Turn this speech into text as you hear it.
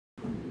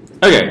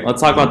Okay,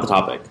 let's talk about the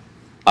topic.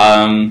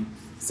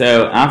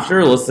 So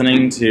after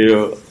listening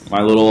to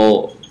my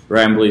little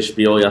rambly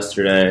spiel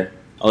yesterday,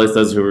 at least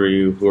those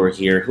who are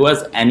here, who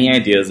has any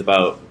ideas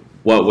about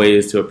what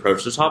ways to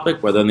approach the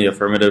topic, whether in the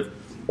affirmative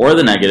or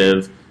the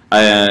negative,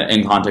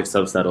 in context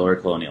of settler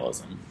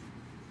colonialism?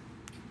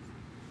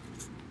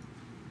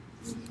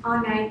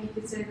 On that, you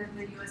could say that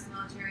the U.S.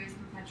 military is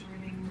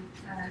perpetuating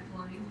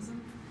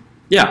colonialism?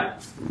 Yeah,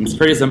 it's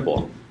pretty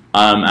simple.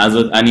 As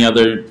with any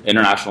other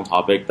international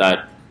topic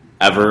that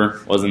ever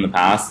was in the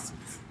past,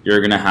 you're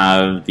going to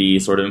have the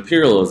sort of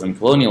imperialism,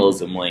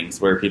 colonialism links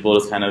where people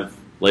just kind of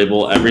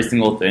label every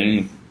single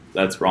thing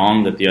that's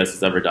wrong that the U.S.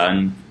 has ever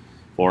done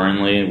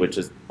foreignly, which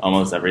is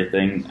almost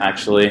everything,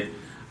 actually.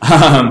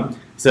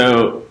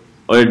 So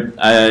it's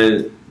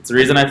the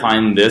reason I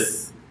find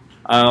this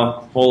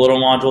whole little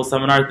module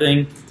seminar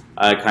thing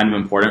kind of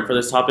important for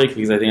this topic,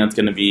 because I think it's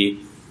going to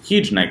be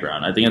huge in that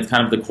ground. I think it's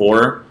kind of the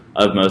core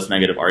of most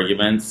negative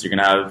arguments. You're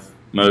going to have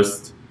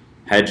most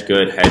hedge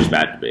good, hedge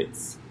bad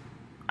debates.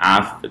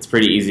 It's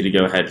pretty easy to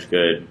go hedge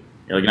good.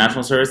 You're like,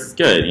 national service is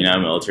good,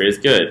 military is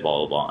good,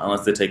 blah, blah, blah.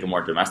 Unless they take a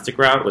more domestic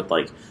route with,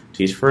 like,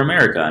 Teach for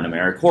America and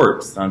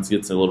AmeriCorps. That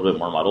gets a little bit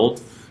more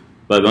muddled.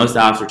 But most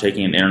apps are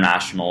taking an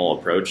international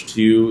approach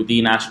to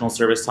the national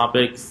service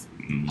topics.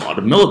 A lot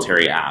of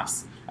military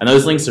apps. And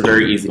those links are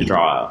very easy to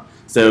draw out.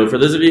 So for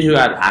those of you who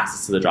have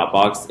access to the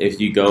Dropbox, if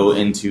you go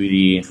into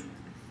the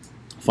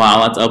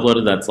file that's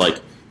uploaded, that's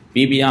like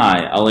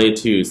VBI,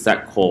 LA2,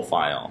 setcol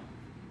file.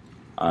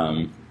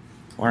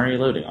 Why are you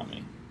loading on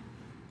me?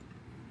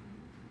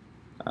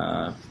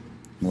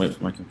 Wait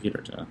for my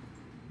computer to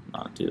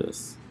not do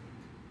this.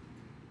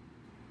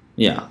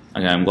 Yeah,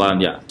 okay, I'm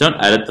glad, yeah. Don't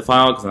edit the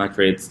file, because then that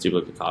creates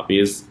duplicate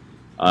copies.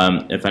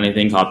 If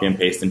anything, copy and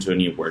paste into a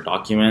new Word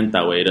document.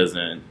 That way it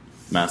doesn't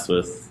mess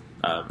with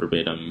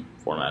verbatim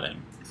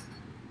formatting.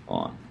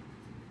 Hold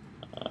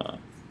on.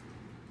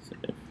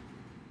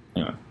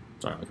 Anyway,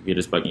 sorry, my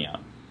computer's bugging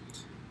out.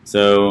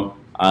 So,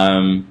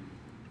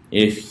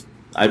 if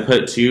I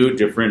put two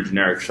different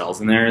generic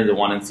shells in there, the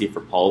one in C for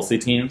policy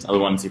teams, other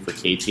one in C for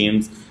K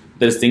teams.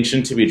 The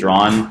distinction to be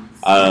drawn,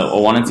 a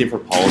one in C for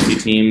policy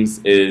teams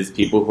is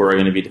people who are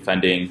going to be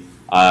defending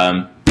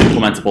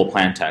implementable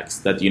plan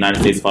text, that the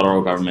United States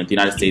federal government, the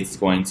United States is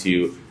going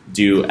to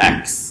do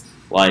X,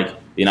 like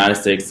the United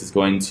States is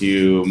going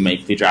to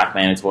make the draft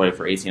mandatory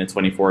for 18 to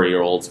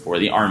 24-year-olds for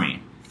the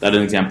Army. That is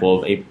an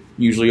example of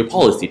usually a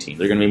policy team.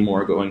 They're going to be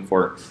more going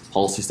for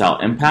policy-style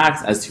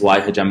impacts as to why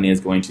hegemony is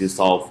going to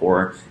solve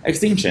for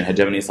extinction.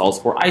 Hegemony solves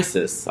for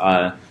ISIS.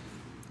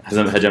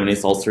 Hegemony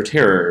solves for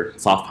terror,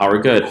 soft power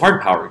good,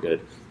 hard power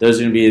good. Those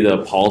are going to be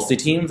the policy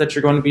teams that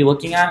you're going to be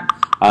looking at,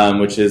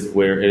 which is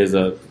where it is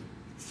a...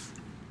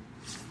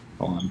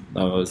 Hold on,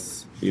 that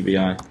was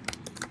VBI.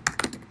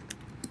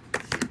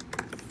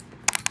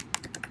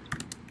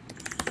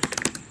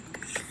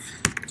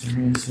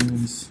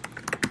 Reasons.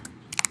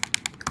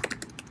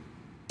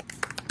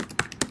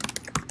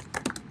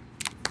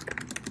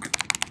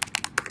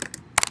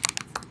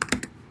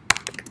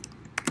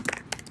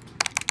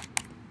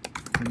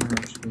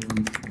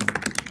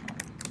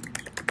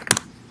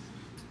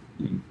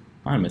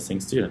 I'm a missing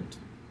student.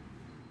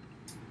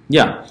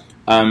 Yeah.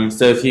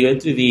 So if you go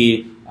to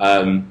the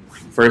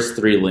first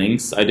three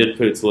links, I did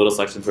put little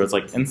sections where it's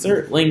like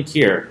insert link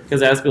here,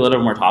 because it has to be a little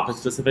bit more topic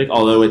specific.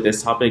 Although with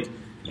this topic,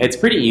 it's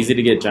pretty easy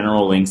to get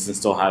general links and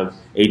still have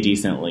a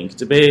decent link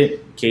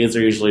debate. Ks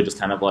are usually just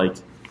kind of like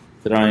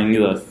throwing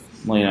the,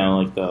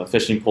 like the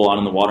fishing pole out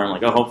in the water and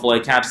like, oh, hopefully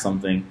I catch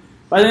something.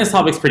 But I think this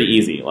topic's pretty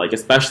easy. Like,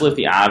 especially if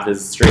the app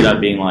is straight up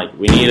being like,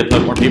 we need to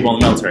put more people in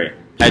the military.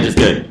 Hedge is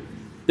good.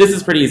 This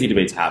is pretty easy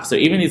debate to have. So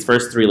even these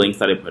first three links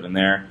that I put in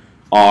there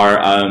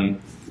are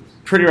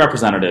pretty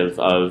representative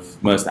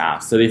of most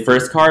apps. So the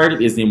first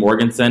card is the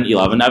Morganson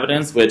 11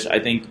 evidence, which I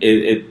think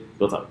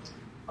what's up?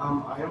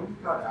 I only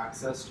got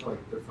access to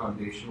like the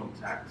foundational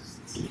texts.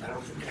 I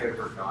don't think I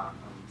ever got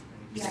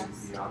anything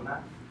beyond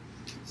that.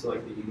 So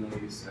like the email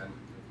you sent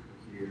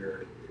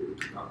here,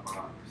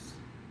 Dropbox,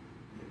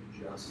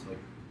 it just like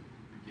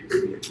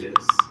gives me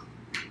this.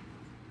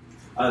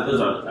 Those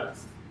are the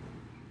texts.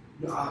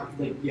 No,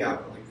 like yeah,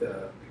 but like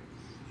the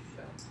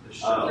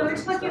You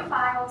would put your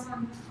files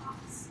on the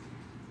box.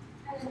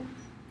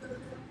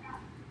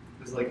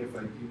 Because like if I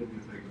go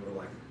to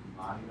like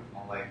mine,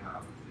 all I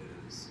have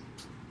is.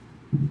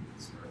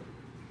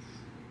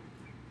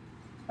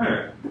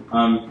 Alright.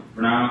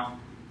 For now,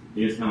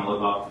 you just kind of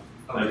look off.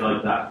 I feel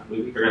like that. We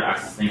can figure out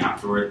accessing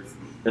afterwards.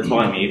 That's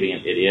probably me being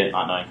an idiot,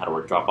 not knowing how to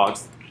work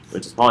Dropbox,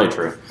 which is probably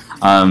true.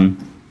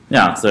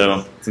 Yeah,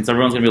 so since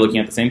everyone's going to be looking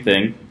at the same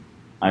thing,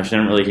 I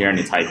shouldn't really hear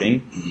any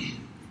typing.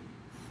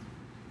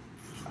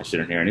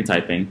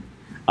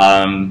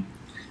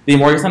 The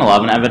Morganson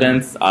 11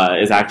 evidence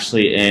is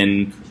actually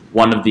in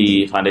one of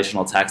the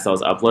foundational texts that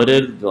was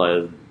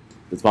uploaded.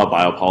 It's about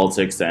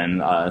biopolitics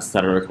and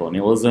settler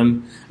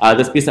colonialism.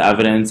 This piece of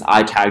evidence,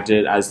 I tagged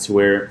it as to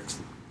where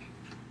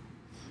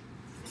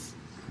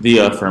the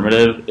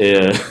affirmative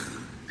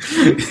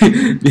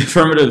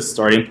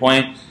starting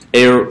point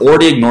it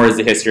already ignores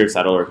the history of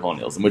settler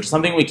colonialism, which is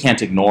something we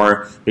can't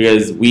ignore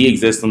because we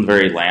exist on the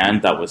very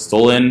land that was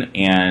stolen,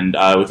 and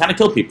we kind of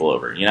killed people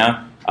over, you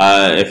know?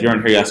 If you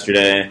weren't here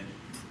yesterday,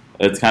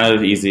 it's kind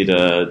of easy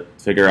to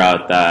figure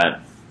out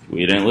that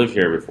we didn't live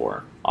here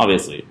before.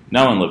 Obviously,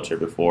 no one lived here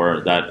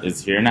before that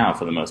is here now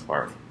for the most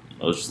part.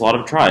 There's just a lot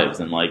of tribes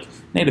and like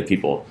native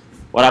people.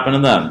 What happened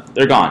to them?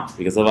 They're gone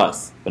because of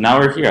us. But now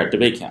we're here at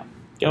debate camp.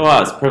 Go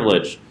us,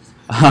 privilege.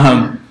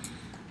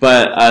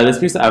 But this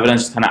piece of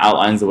evidence just kind of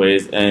outlines the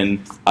ways,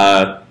 and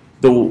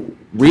the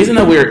reason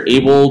that we're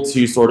able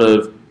to sort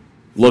of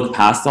look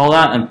past all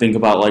that and think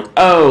about like,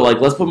 oh,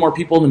 like let's put more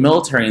people in the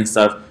military and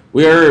stuff,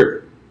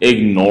 we're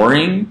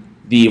ignoring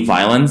the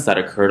violence that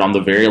occurred on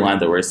the very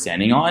land that we're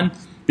standing on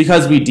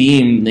because we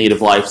deem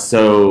native life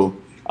so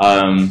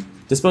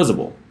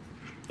disposable.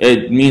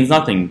 It means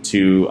nothing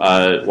to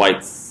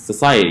white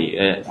society.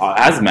 It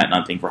has meant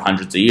nothing for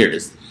hundreds of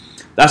years.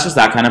 That's just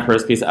that kind of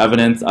first piece of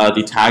evidence.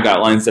 The tag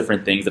outlines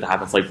different things that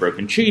happens, like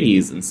broken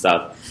treaties and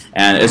stuff.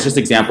 And it's just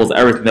examples of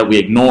everything that we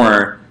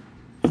ignore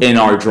in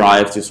our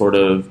drive to sort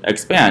of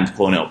expand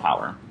colonial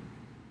power.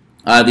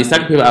 The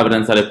second piece of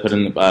evidence that I put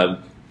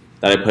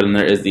in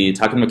there is the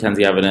Tuck and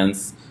Mackenzie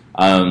evidence.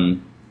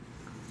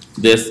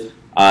 This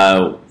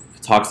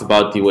talks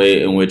about the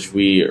way in which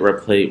we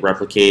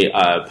replicate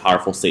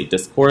powerful state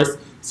discourse.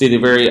 See, the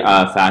very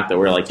fact that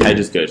we're like, hedge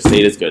is good,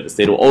 state is good, the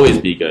state will always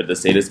be good, the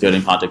state is good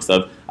in context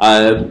of,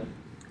 I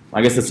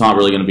guess it's not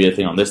really going to be a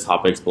thing on this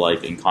topic, but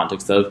like in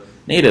context of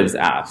natives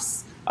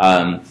AFs.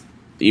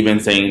 Even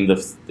saying,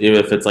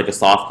 if it's like a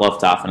soft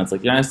left AF and it's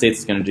like, the United States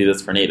is going to do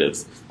this for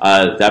natives,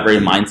 that very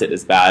mindset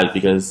is bad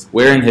because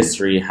where in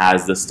history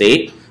has the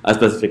state,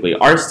 specifically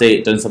our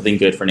state, done something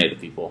good for native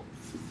people?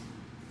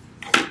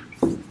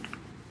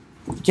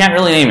 You can't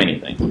really name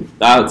anything.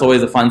 That's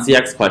always a fun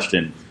CX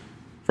question.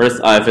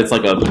 First, if it's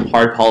like a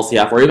hard policy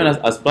AF, or even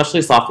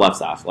especially soft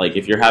left AF, like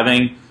if you're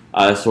having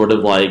sort of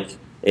like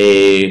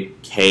a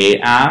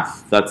K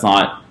AF that's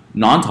not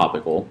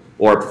non-topical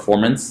or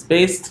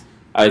performance-based,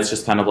 it's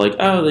just kind of like,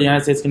 oh, the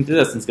United States can do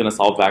this, and it's going to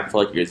solve back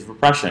for like years of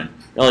repression.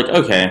 You're like,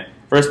 okay,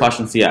 first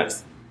question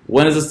CX.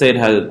 When has the state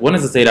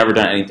ever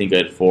done anything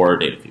good for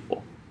native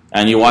people?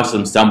 And you watch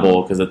them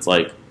stumble because it's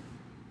like,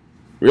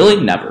 really?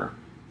 Never.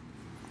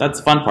 That's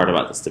the fun part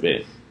about this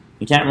debate.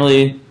 You can't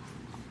really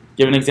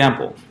give an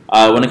example.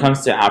 When it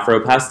comes to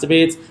Afro-past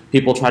debates,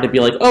 people try to be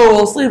like, oh,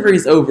 well,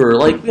 slavery's over,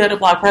 like, we had a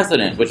black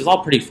president, which is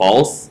all pretty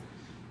false.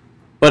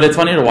 But it's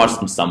funny to watch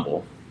them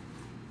stumble.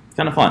 It's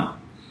kind of fun.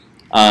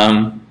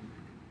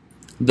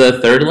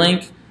 The third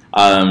link,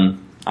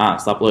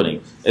 stop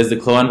loading, is the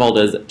Cho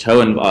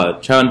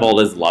and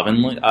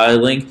Valdez-Levin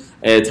link.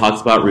 It talks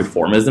about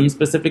reformism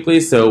specifically,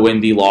 so when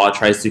the law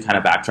tries to kind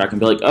of backtrack and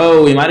be like,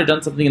 oh, we might have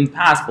done something in the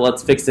past, but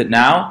let's fix it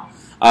now.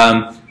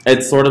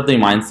 It's sort of the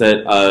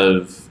mindset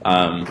of,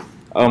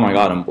 oh my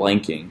god, I'm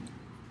blanking.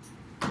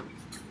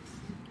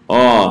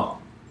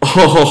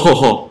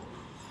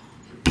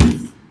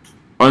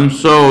 I'm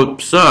so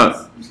upset.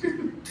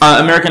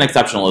 American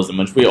exceptionalism,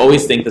 which we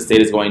always think the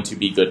state is going to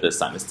be good this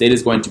time. The state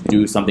is going to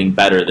do something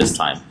better this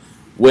time.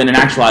 When in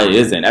actuality it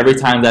isn't. Every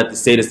time that the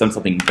state has done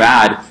something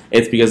bad,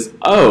 it's because,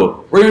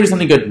 oh, we're going to do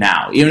something good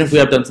now. Even if we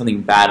have done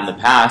something bad in the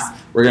past,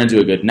 we're going to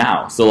do it good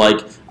now. So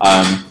like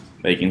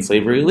making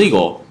slavery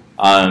illegal,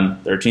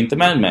 13th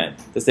Amendment.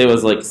 The state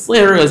was like,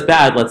 slavery was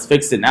bad, let's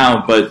fix it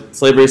now, but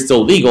slavery is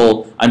still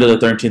legal under the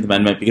 13th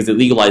Amendment because it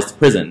legalized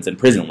prisons and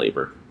prison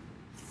labor.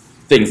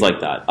 Things like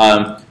that.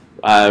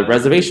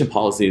 Reservation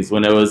policies,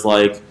 when it was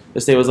like, the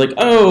state was like,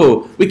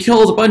 oh, we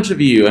killed a bunch of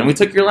you and we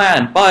took your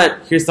land, but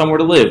here's somewhere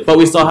to live. But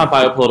we still have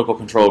biopolitical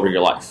control over your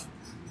life.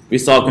 We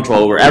still have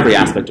control over every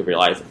aspect of your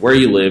life, where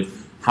you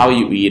live, how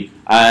you eat,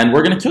 and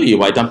we're going to kill you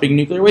by dumping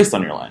nuclear waste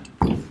on your land.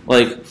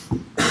 Like,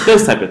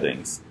 those type of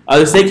things.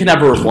 The state can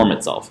never reform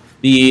itself.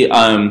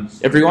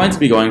 If you're going to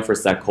be going for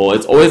secol,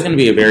 it's always going to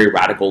be a very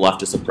radical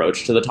leftist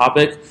approach to the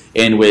topic,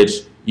 in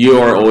which you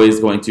are always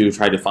going to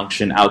try to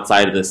function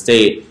outside of the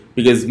state,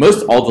 because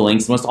most all the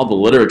links, most all the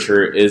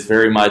literature is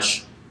very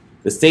much,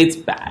 the state's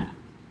bad.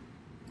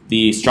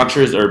 The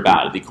structures are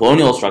bad. The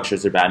colonial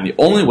structures are bad, and the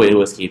only way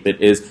to escape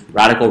it is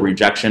radical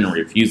rejection and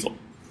refusal.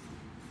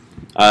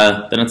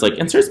 Then it's like,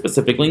 insert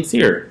specific links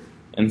here.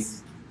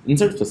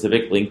 Insert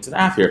specific link to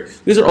the AF here.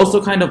 These are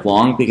also kind of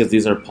long because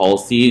these are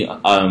policy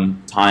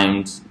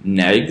timed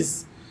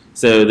negs.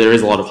 So there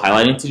is a lot of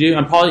highlighting to do.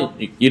 And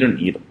probably you don't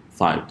need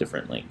 5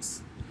 different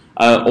links.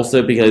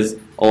 Also because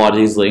a lot of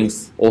these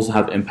links also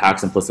have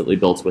impacts implicitly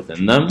built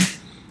within them.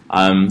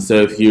 So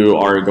if you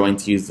are going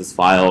to use this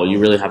file, you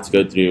really have to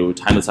go through,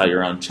 time this out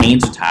your own,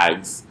 change the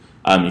tags.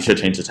 You should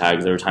change the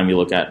tags every time you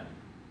look at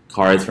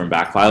cards from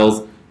back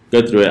files.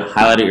 Go through it,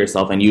 highlight it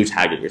yourself, and you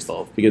tag it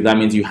yourself, because that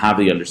means you have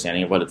the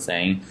understanding of what it's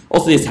saying.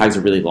 Also, these tags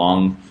are really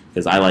long,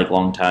 because I like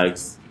long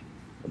tags.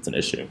 That's an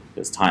issue,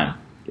 because time.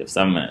 You have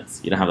 7 minutes.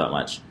 You don't have that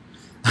much.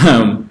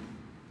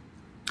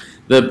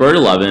 The Bird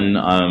 11,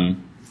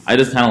 I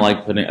just kind of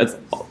like putting it.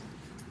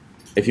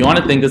 If you want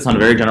to think this on a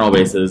very general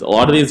basis, a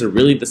lot of these are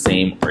really the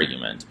same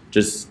argument,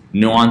 just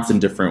nuanced in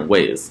different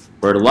ways.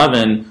 Word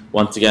 11,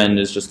 once again,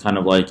 is just kind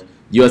of like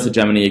U.S.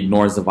 hegemony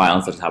ignores the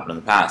violence that's happened in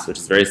the past, which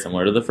is very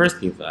similar to the first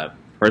piece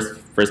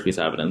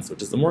of evidence,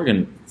 which is the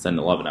Morganson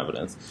 11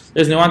 evidence.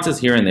 There's nuances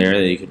here and there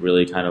that you could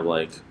really kind of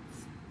like,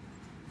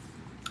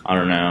 I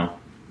don't know,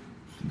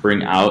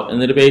 bring out in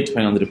the debate,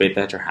 depending on the debate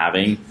that you're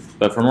having.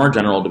 But for more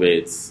general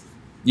debates,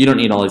 you don't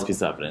need all these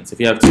pieces of evidence. If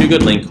you have 2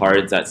 good link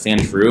cards that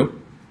stand true,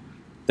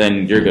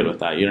 then you're good with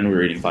that. You don't need to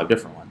be reading 5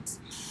 different ones.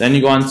 Then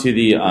you go on to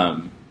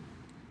the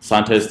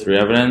Santos 3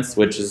 evidence,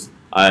 which is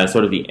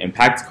sort of the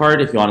impact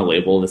card, if you want to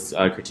label this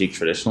critique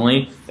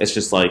traditionally. It's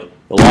just like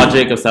the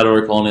logic of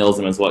settler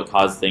colonialism is what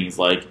caused things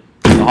like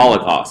the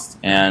Holocaust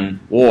and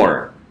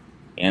war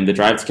and the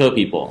drive to kill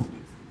people.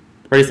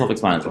 Pretty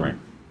self-explanatory.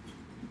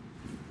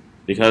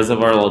 Because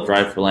of our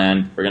drive for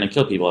land, we're going to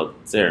kill people.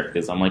 It's there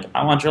because I'm like,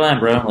 I want your land,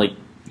 bro. Like,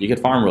 you could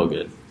farm real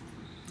good.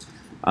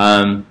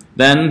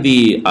 Then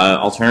the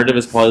alternative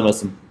is probably the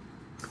most,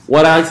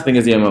 what I like to think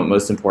is the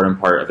most important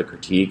part of the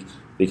critique,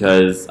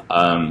 because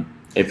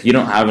if you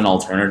don't have an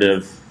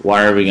alternative,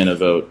 why are we going to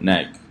vote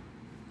neg?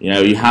 You know,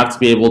 you have to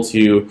be able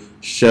to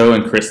show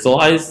and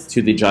crystallize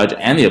to the judge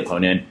and the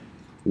opponent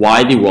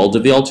why the world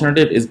of the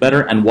alternative is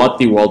better and what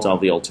the world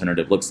of the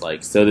alternative looks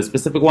like. So the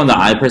specific one that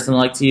I personally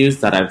like to use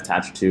that I've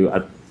attached to,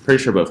 I'm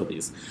pretty sure both of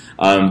these,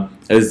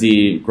 is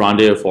the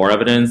Grande 04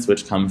 evidence,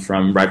 which comes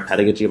from Red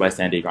Pedagogy by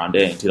Sandy Grande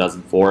in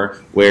 2004,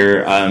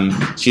 where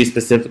she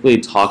specifically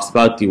talks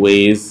about the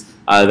ways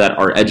that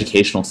our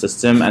educational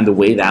system and the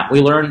way that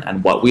we learn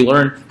and what we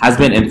learn has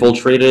been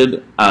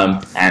infiltrated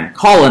and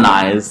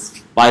colonized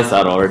by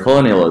settler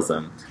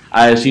colonialism.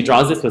 She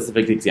draws a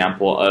specific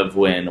example of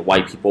when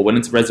white people went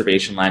into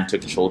reservation land, took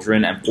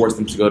children, and forced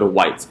them to go to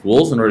white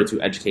schools in order to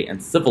educate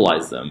and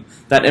civilize them.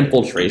 That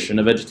infiltration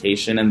of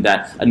education and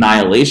that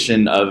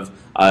annihilation of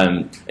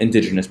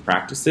indigenous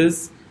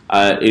practices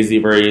is the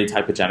very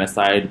type of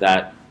genocide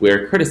that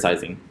we're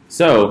criticizing.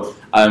 So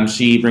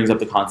she brings up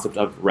the concept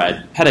of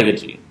red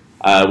pedagogy,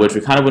 which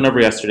we kind of went over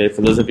yesterday.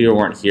 For those of you who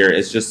weren't here,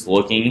 it's just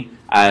looking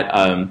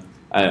at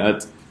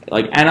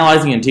like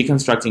analyzing and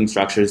deconstructing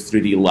structures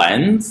through the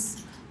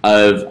lens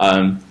of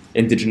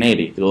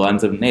indigeneity, through the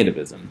lens of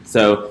nativism.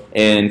 So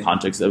in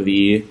context of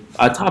the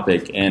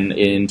topic and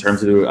in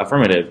terms of the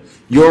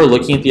affirmative, you're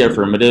looking at the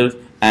affirmative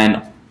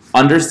and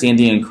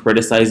understanding and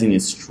criticizing the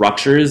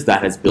structures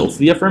that has built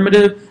the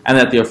affirmative and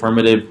that the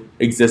affirmative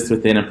exists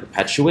within and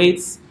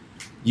perpetuates.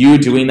 You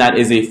doing that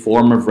is a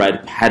form of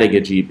red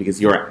pedagogy because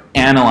you're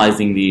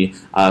analyzing the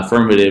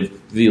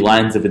affirmative through the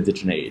lens of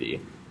indigeneity.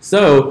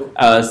 So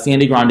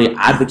Sandy Grande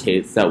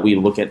advocates that we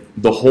look at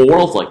the whole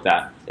world like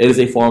that. It is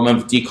a form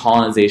of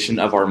decolonization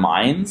of our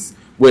minds,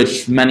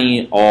 which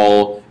many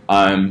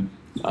I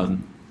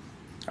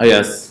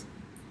guess,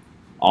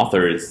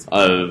 authors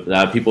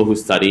of people who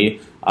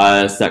study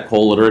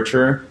Setcol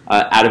literature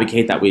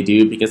advocate that we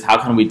do, because how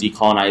can we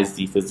decolonize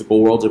the physical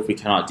world if we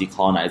cannot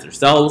decolonize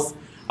ourselves?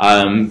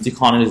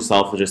 Decolonize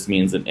yourself just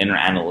means an inner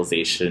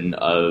analyzation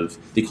of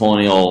the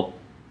colonial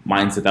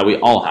mindset that we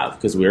all have,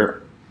 because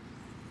we're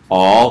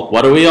all,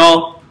 what are we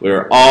all?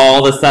 We're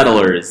all the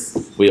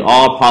settlers. We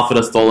all profit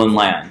of stolen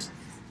land.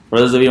 For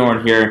those of you who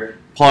aren't here,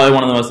 probably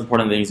one of the most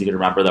important things you can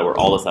remember that we're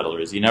all the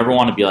settlers. You never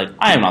want to be like,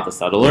 I am not the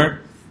settler,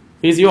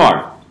 because you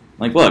are.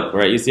 Like, look,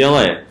 we're at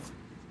UCLA.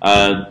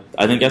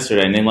 I think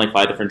yesterday I named like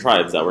 5 different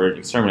tribes that were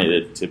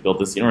exterminated to build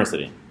this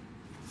university.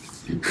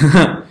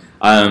 So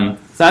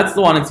that's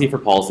the 1 and 2 for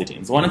policy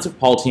teams. The 1 and 2 for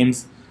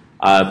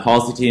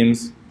policy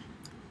teams,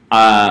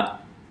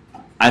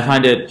 I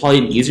find it probably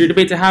an easier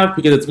debate to have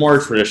because it's more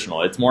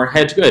traditional. It's more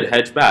hedge good,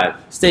 hedge bad,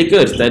 stay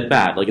good, stay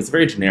bad. Like, it's a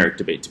very generic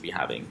debate to be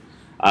having.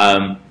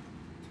 The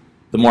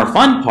more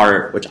fun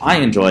part, which I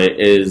enjoy,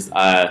 is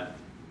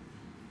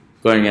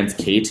going against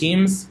K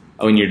teams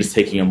when you're just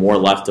taking a more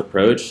left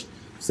approach.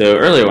 So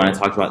earlier when I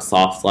talked about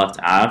soft left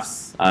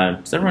AFs,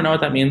 does everyone know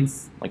what that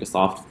means? Like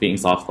being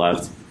soft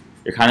left.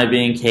 You're kind of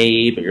being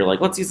K, but you're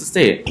like, let's use the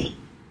state.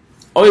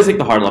 Always take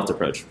the hard left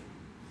approach.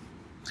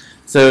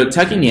 So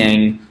Tuck and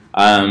Yang,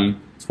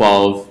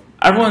 12.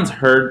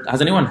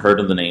 Has anyone heard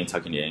of the name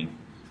Tuck and Yang?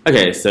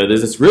 Okay, so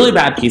there's this really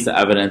bad piece of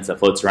evidence that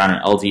floats around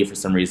in LD for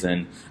some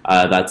reason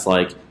that's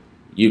like,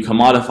 you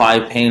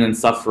commodify pain and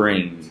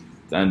suffering,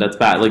 and that's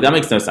bad. Like, that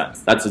makes no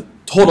sense. That's a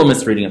total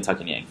misreading of Tuck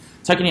and Yang.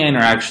 Tuck and Yang are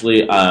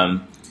actually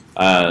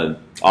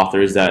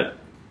authors that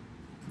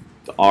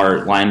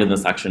are lined in the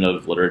section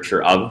of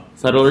literature of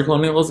settler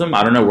colonialism.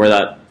 I don't know where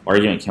that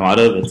argument came out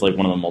of. It's like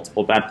one of the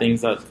multiple bad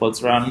things that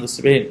floats around in this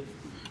debate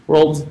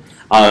world.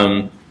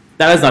 That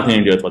has nothing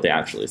to do with what they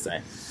actually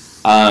say.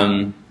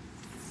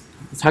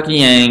 Tuck and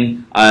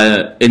Yang,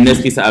 in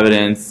this piece of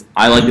evidence,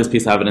 I like this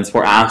piece of evidence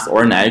for AFs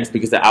or negs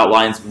because it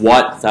outlines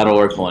what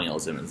settler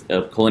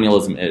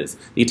colonialism is.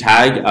 The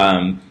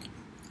tag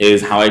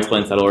is how I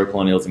explained settler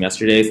colonialism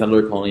yesterday.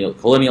 Settler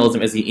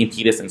colonialism is the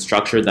impetus and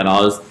structure that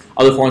allows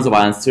other forms of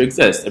violence to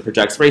exist. It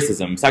projects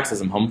racism,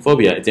 sexism,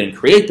 homophobia. It didn't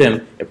create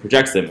them, it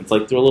projects them. It's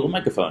like through a little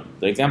microphone,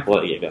 the example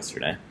that I gave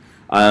yesterday.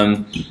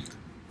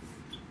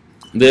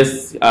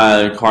 This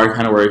card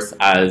kind of works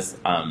as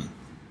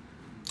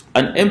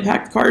an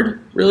impact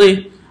card,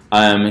 really.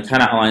 It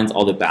kind of outlines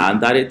all the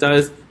bad that it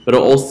does, but it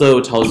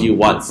also tells you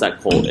what set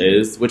col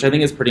is, which I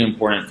think is pretty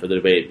important for the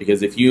debate,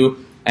 because if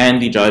you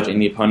and the judge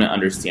and the opponent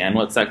understand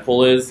what set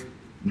col is,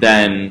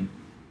 then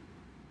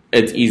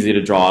it's easy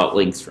to draw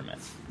links from it.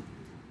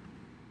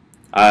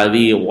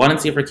 The 1 and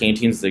C for Kane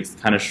teams is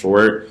kind of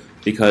short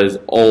because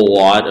a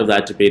lot of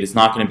that debate is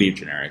not going to be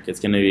generic.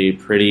 It's going to be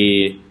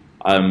pretty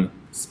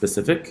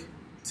specific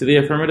to the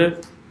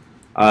affirmative.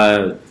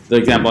 The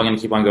example I'm going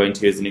to keep on going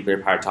to is the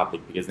nuclear power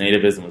topic because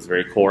nativism was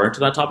very core to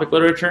that topic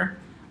literature.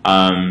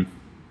 A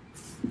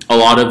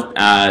lot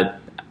of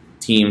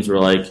teams were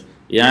like,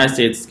 the United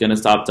States is going to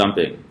stop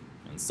dumping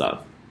and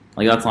stuff.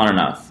 Like, that's not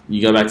enough.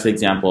 You go back to the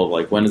example of,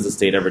 like, when has the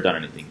state ever done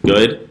anything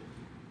good?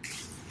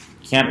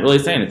 Can't really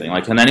say anything.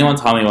 Like, can anyone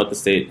tell me what the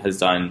state has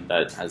done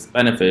that has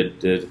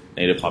benefited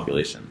native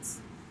populations?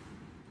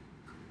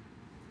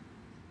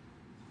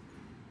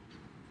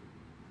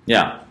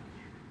 Yeah.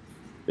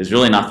 There's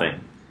really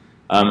nothing.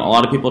 A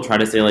lot of people try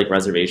to say, like,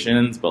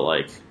 reservations, but,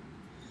 like,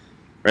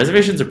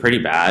 reservations are pretty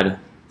bad.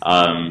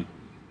 The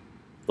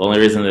only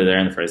reason they're there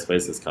in the first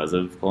place is because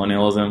of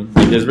colonialism.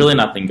 Like, there's really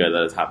nothing good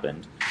that has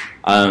happened.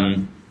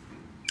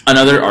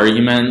 Another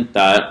argument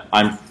that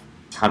I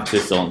have to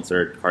still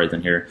insert cards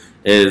in here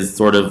is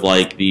sort of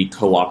like the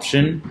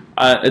co-option.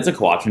 It's a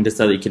co-option just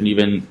so that you can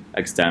even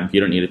extemp.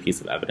 You don't need a piece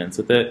of evidence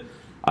with it,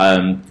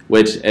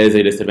 which is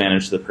a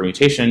disadvantage to the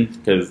permutation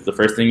because the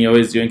first thing you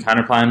always do in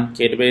counterplan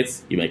K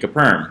debates, you make a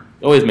perm.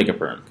 You always make a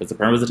perm because the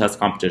perm is a test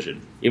of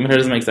competition. Even if it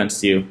doesn't make sense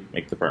to you,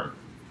 make the perm.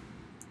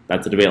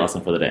 That's a debate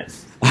lesson for the day.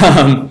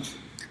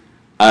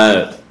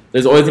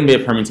 There's always going to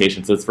be a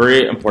permutation, so it's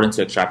very important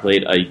to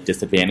extrapolate a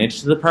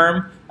disadvantage to the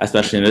perm,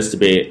 especially in this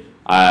debate,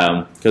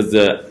 because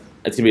it's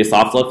going to be a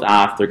soft left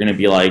aft. They're going to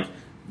be like,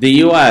 the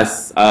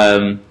U.S.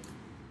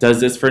 Does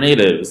this for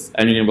natives,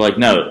 and you're going to be like,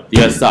 no, the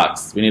U.S.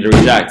 sucks. We need to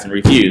reject and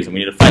refuse, and we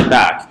need to fight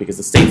back because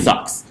the state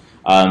sucks.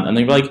 And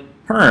they'll be like,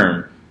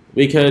 perm.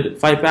 We could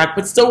fight back,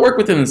 but still work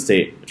within the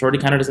state, which already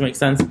kind of doesn't make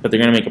sense, but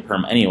they're going to make a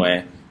perm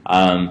anyway.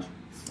 And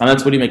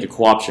that's what you make a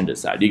co-option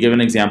decide. You give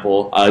an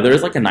example.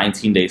 There's like a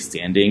 19-day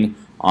standing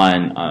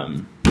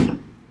on,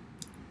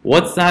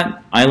 what's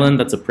that island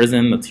that's a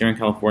prison that's here in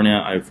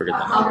California? I forget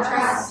that.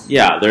 Alcatraz.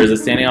 Yeah, there's a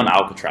standing on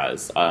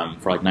Alcatraz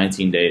for like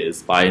 19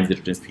 days by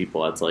indigenous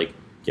people that's like,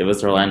 give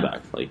us our land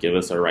back, like give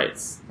us our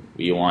rights.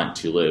 We want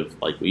to live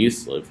like we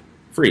used to live,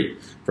 free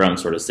from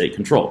sort of state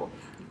control.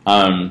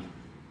 And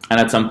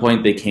at some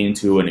point they came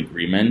to an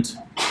agreement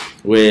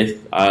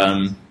with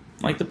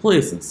like the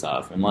police and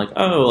stuff, and like,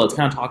 oh, let's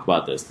kind of talk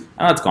about this, and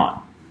that's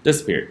gone,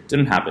 disappeared,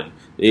 didn't happen.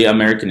 The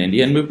American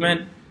Indian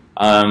movement,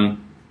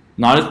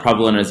 not as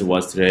prevalent as it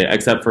was today,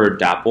 except for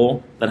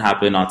DAPL that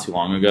happened not too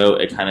long ago.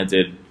 It kind of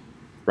did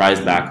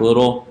rise back a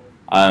little,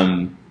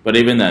 but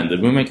even then, the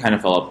movement kind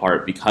of fell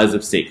apart because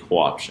of state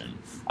co-option.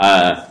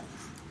 In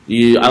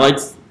these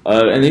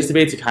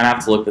debates, you kind of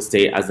have to look at the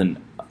state as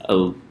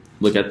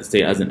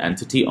an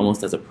entity,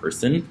 almost as a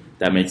person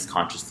that makes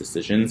conscious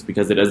decisions,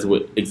 because it does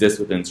exist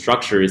within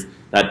structures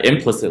that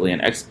implicitly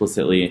and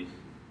explicitly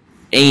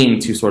aim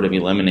to sort of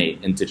eliminate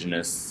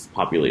indigenous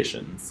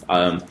populations.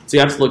 So you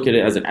have to look at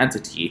it as an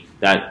entity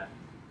that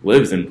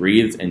lives and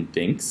breathes and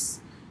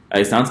thinks.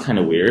 It sounds kind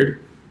of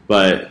weird,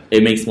 but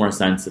it makes more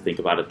sense to think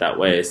about it that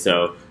way.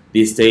 So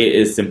the state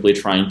is simply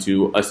trying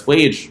to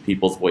assuage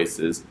people's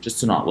voices just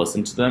to not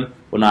listen to them,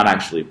 but not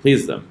actually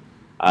please them.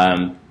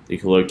 You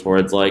can look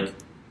towards like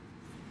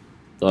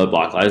the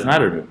Black Lives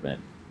Matter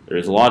movement.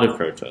 There's a lot of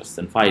protests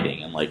and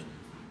fighting and like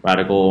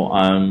radical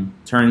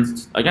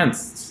turns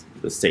against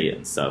the state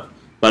and stuff.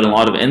 But in a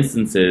lot of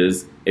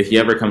instances, if you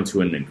ever come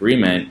to an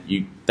agreement,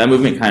 that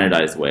movement kind of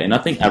dies away.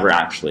 Nothing ever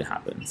actually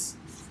happens.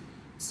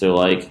 So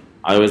like,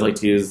 I always like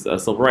to use a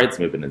civil rights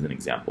movement as an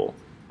example.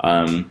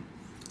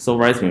 Civil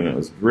rights movement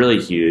was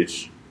really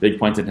huge, big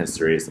point in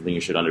history, something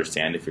you should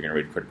understand if you're going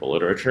to read critical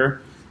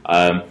literature.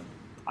 I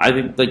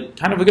think like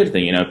kind of a good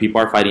thing, you know, people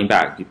are fighting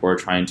back. People are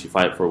trying to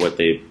fight for what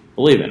they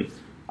believe in.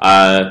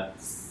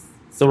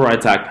 Civil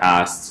Rights Act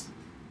passed,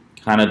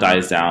 kind of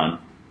dies down.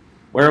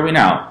 Where are we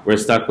now? We're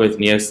stuck with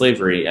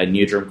neo-slavery and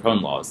new Jim Crow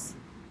laws.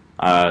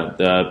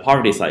 The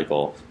poverty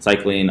cycle,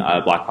 cycling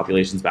black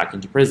populations back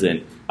into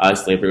prison,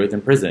 slavery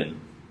within prison.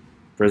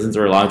 Prisons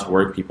are allowed to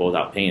work people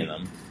without paying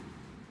them,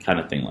 kind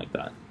of thing like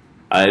that.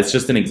 It's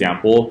just an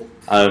example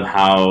of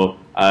how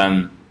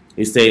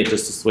the state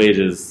just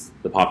assuages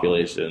the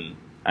population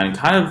and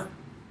kind of,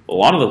 a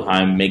lot of the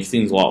time, makes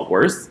things a lot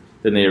worse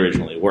than they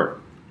originally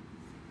were.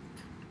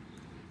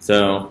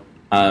 So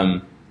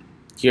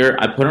here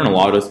I put in a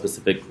lot of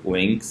specific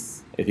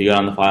links, if you go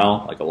on the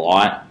file, like a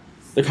lot.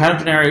 They're kind of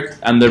generic,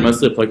 and they're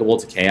mostly applicable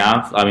to K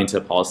apps, to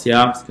policy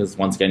apps, because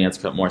once again, you have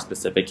to put more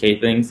specific K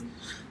things.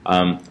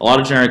 A lot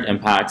of generic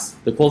impacts.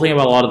 The cool thing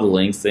about a lot of the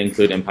links, they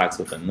include impacts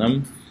within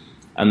them.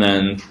 And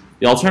then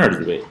the alternative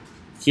debate.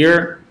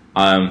 Here,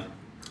 I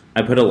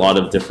put a lot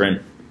of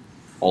different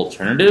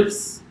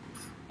alternatives.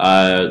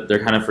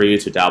 They're kind of for you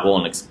to dabble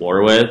and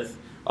explore with.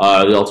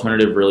 The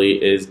alternative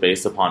really is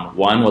based upon,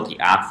 one, what the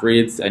app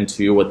reads, and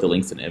two, what the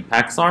links and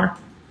impacts are.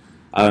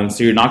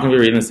 So you're not going to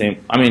be reading the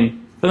same. I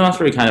mean, For the most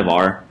part, we kind of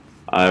are.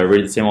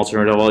 Read the same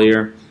alternative all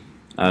year.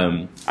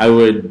 I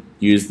would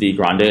use the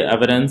Grande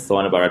evidence, the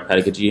one about our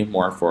pedagogy,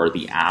 more for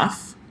the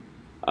AF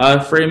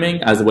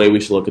framing as a way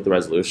we should look at the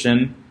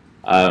resolution.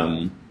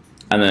 And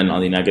then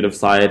on the negative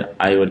side,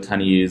 I would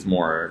kind of use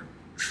more.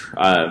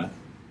 Do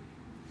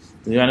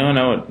anyone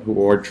know who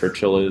Ward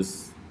Churchill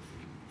is?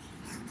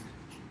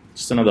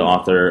 Just another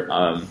author.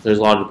 There's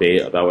a lot of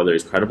debate about whether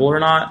he's credible or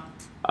not.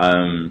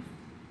 I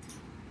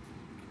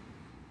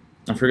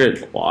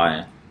forget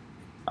why.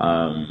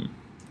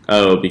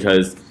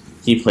 Because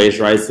he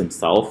plagiarized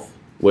himself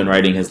when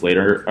writing his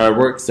later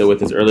works. So with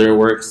his earlier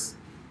works,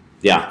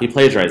 yeah, he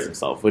plagiarized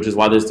himself, which is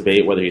why there's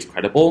debate whether he's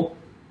credible,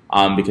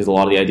 because a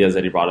lot of the ideas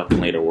that he brought up in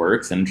later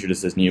works and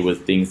introduces new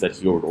with things that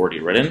he had already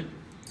written.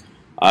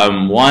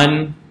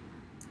 One,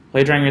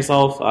 plagiarizing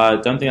yourself,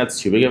 don't think that's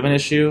too big of an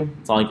issue.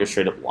 It's not like you're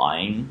straight up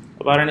lying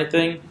about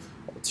anything.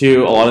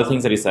 Two, a lot of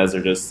things that he says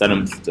are just set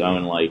in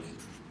stone, like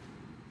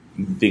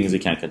things you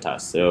can't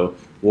contest. So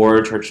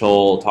Ward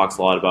Churchill talks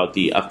a lot about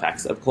the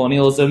effects of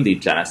colonialism, the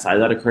genocide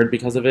that occurred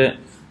because of it,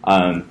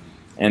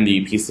 and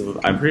the piece of,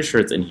 I'm pretty sure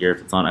it's in here,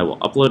 if it's not I will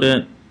upload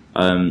it,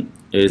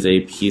 is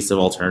a piece of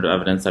alternative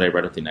evidence that I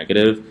read at the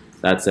negative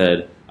that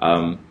said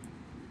the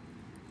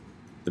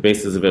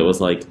basis of it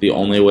was like the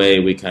only way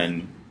we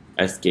can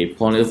escape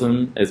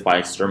colonialism is by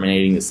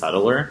exterminating the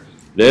settler.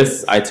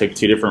 This, I took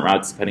two different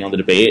routes depending on the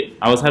debate.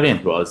 I was heavy on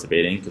who I was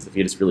debating, because if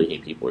you just really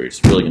hate people, you're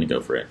just really going to go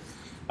for it.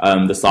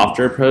 The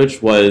softer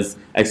approach was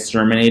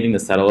exterminating the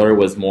settler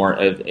was more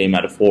of a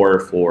metaphor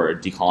for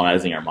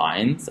decolonizing our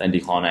minds and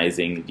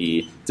decolonizing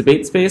the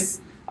debate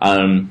space.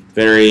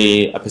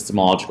 Very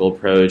epistemological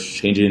approach,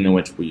 changing in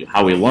which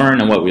how we learn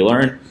and what we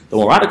learn. The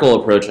more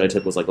radical approach I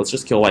took was like, let's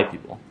just kill white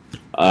people.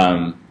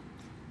 A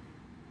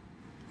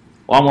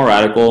lot more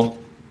radical.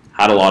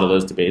 Had a lot of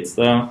those debates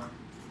though,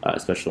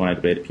 especially when I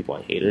debated people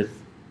I hated.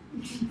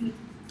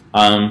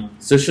 So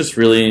it's just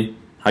really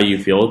how you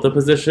feel with the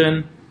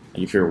position.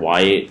 Like if you're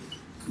white,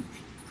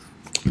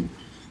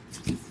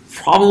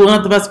 probably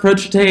not the best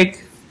approach to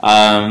take.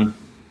 I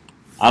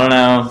don't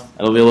know.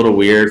 It'll be a little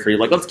weird for you.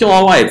 Like, let's kill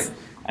all whites.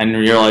 And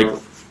you're like,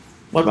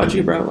 what about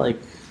you, bro? Like,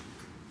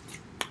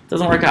 it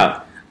doesn't work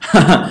out.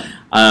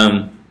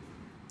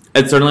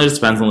 It certainly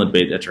just depends on the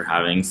debate that you're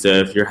having. So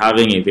if you're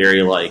having a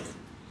very, like,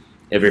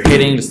 if you're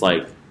hitting just,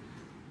 like,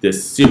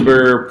 this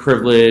super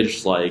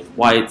privileged, like,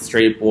 white,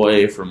 straight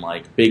boy from,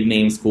 like, big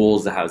name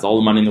schools that has all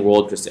the money in the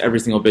world, goes to every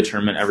single bid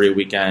tournament every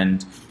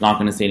weekend, not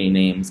going to say any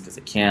names because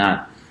it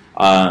can't.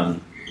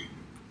 And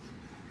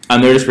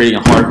they're just reading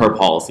a hardcore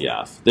policy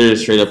F. They're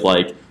just straight up,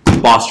 like,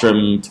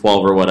 Bostrom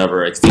 12 or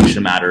whatever,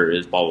 extinction matter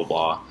is blah, blah,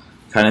 blah,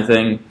 kind of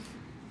thing.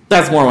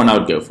 That's more when I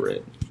would go for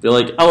it. They're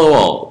like,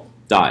 LOL,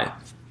 die.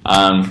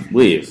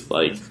 Leave.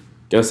 Like,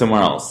 go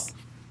somewhere else.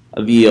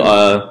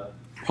 The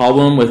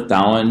problem with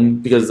that one,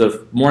 because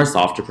of more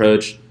soft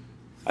approach,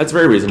 that's a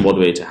very reasonable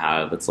debate to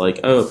have. It's like,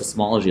 oh,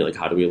 epistemology, like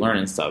how do we learn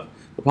and stuff.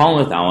 The problem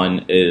with that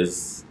one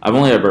is, I've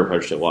only ever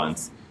approached it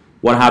once.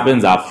 What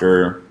happens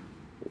after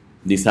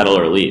the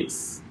settler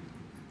leaves?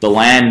 The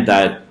land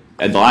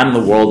in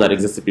the world that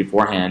existed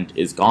beforehand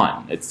is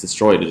gone. It's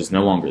destroyed. It is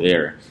no longer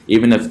there.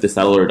 Even if the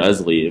settler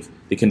does leave,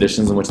 the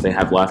conditions in which they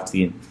have left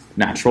the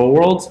natural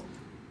world,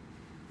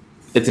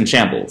 it's in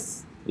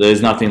shambles.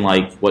 There's nothing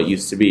like what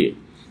used to be.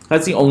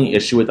 That's the only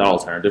issue with that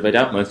alternative. I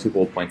doubt most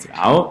people will point it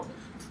out,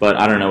 but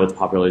I don't know, with the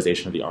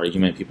popularization of the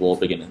argument, people will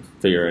begin to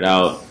figure it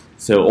out.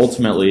 So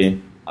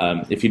ultimately,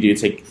 if you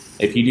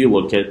do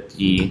look at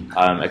the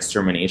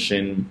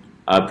extermination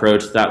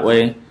approach that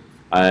way,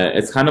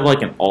 it's kind of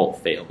like an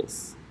alt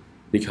fails,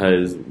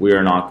 because we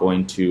are not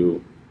going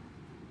to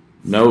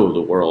know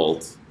the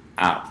world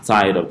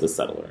outside of the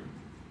settler,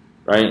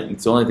 right?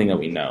 It's the only thing that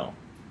we know.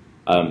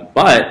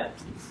 But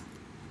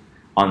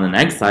on the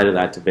next side of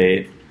that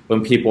debate,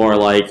 when people are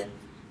like,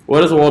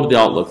 what does the world of the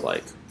alt look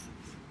like?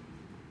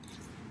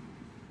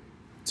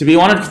 To be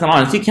 100%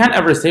 honest, you can't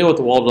ever say what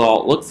the world of the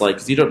alt looks like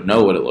because you don't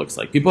know what it looks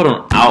like. People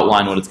don't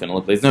outline what it's going to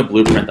look like. There's no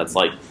blueprint that's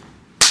like,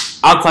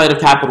 outside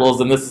of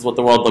capitalism, this is what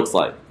the world looks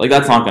like. Like,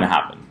 that's not going to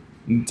happen.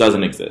 It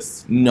doesn't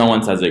exist. No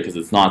one says it because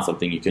it's not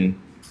something you can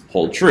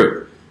hold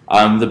true.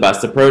 The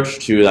best approach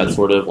to that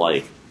sort of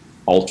like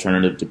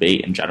alternative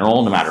debate in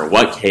general, no matter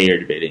what K you're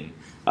debating,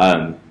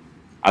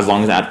 as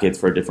long as it advocates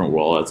for a different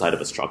world outside of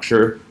a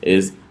structure,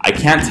 is I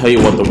can't tell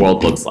you what the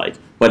world looks like,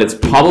 but it's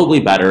probably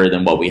better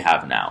than what we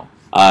have now.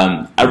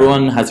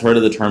 Everyone has heard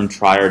of the term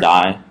try or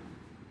die.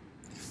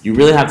 You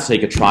really have to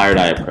take a try or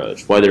die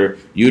approach, whether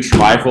you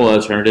try for an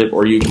alternative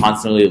or you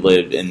constantly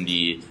live in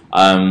the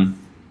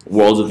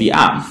world of the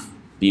AF,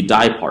 the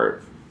die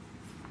part.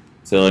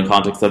 So in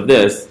context of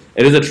this,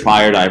 it is a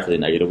try or die for the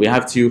negative. We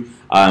have to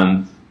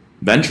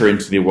venture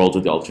into the world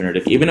of the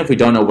alternative, even if we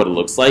don't know what it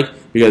looks like,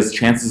 because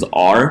chances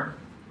are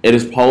it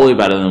is probably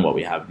better than what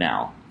we have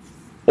now.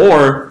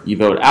 Or you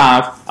vote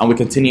AF, and we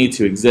continue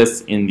to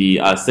exist in the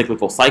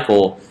cyclical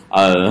cycle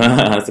of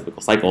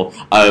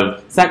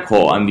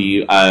Sekol, and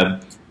the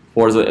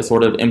for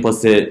sort of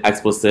implicit,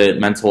 explicit,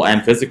 mental,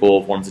 and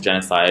physical forms of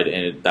genocide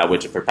in that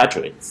which it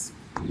perpetuates,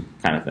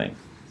 kind of thing.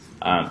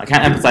 I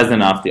can't emphasize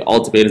enough, the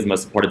alt debate is the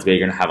most important debate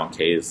you're going to have on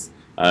Ks.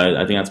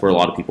 I think that's where a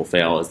lot of people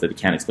fail, is that they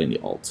can't explain the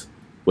alt,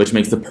 which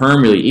makes the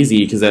perm really easy,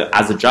 because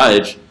as a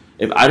judge,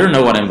 if I don't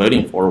know what I'm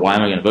voting for, why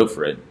am I going to vote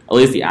for it? At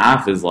least the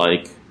AF is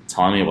like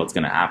telling me what's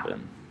going to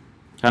happen,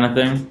 kind of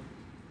thing.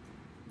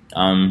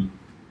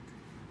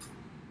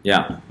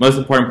 Yeah, most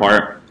important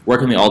part,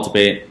 work on the alt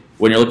debate.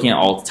 When you're looking at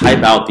alt,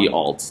 type out the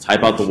alt.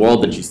 Type out the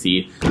world that you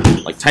see.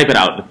 Like, type it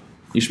out.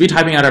 You should be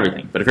typing out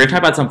everything. But if you're going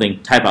to type out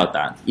something, type out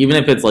that. Even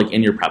if it's like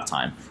in your prep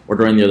time or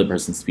during the other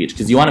person's speech.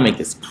 Because you want to make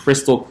this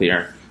crystal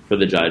clear for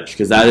the judge.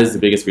 Because that is the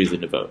biggest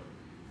reason to vote.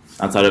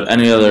 Outside of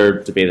any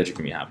other debate that you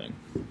can be having.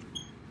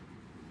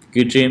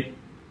 Gucci.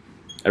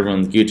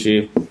 Everyone's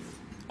Gucci.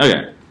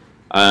 Okay.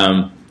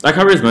 That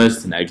covers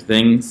most neg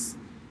things.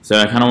 So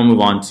I kind of want to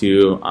move on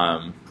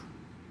to...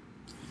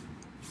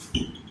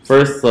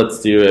 first,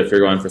 let's do, if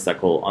you're going for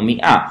secol, on the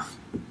AF.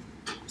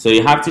 So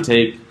you have to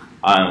take...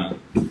 like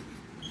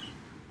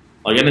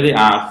into the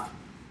AF,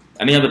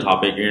 any other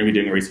topic, you're going to be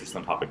doing a research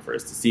on the topic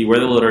first to see where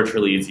the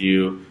literature leads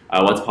you,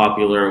 what's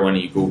popular when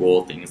you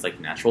Google things like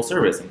natural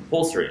service and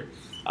compulsory.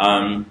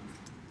 Then,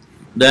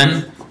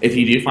 if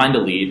you do find a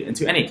lead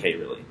into any K,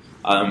 really,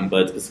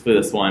 but specifically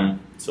this one,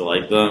 so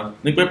like the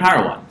nuclear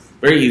power one,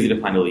 very easy to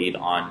find a lead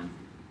on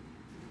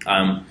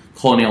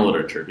colonial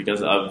literature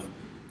because of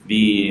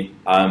the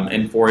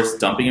enforced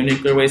dumping of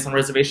nuclear waste on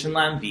reservation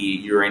land, the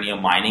uranium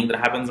mining that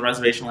happens on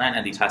reservation land,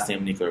 and the testing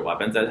of nuclear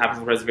weapons that happens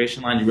on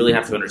reservation land. You really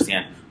have to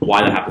understand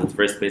why that happens in the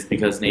first place,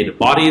 because native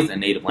bodies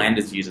and native land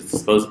is used as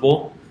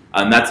disposable.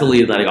 That's a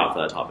lead that I got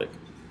for that topic.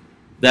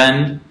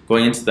 Then,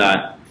 going into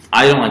that,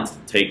 I don't like to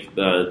take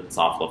the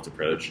soft left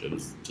approach. It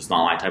was just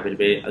not my type of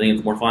debate. I think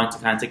it's more fun to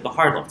kind of take the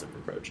hard left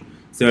approach.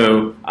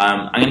 So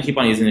I'm going to keep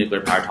on using the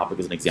nuclear power topic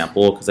as an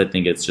example because I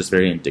think it's just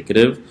very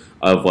indicative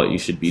of what you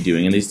should be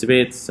doing in these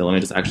debates. So let me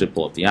just actually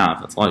pull up the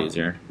app. That's a lot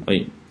easier.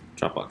 Wait,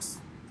 Dropbox.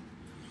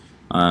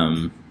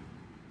 Where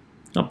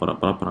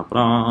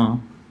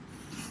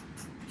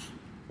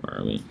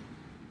are we?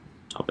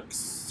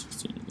 Topics.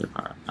 16 nuclear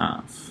power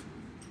app.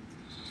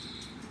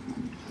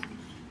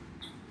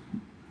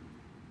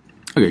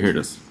 Okay, here it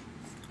is.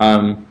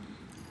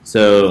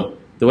 So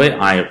the way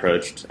I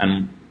approached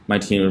and my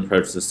team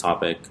approached this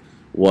topic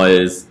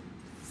was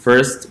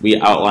first we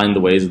outlined the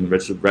ways in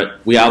which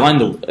we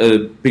outlined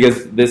the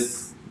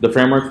because the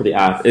framework for the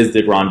app is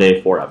the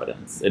grande for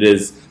evidence. It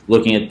is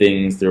looking at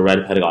things through a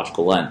red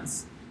pedagogical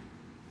lens.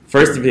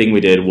 First thing we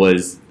did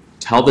was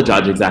tell the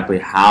judge exactly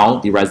how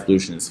the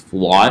resolution is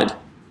flawed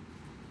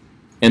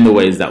in the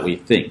ways that we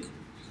think.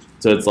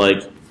 So it's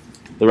like,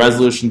 the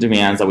resolution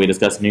demands that we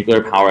discuss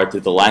nuclear power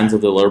through the lens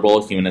of the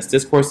liberal humanist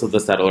discourse of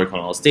the settler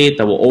colonial state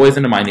that will always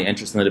undermine the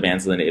interests and the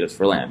demands of the natives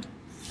for land.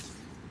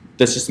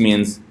 This just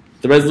means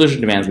the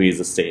resolution demands we use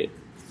the state.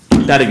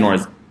 That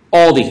ignores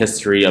all the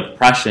history of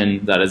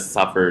oppression that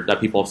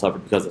people have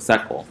suffered because of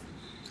secol.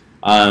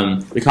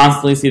 We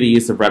constantly see the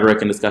use of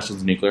rhetoric and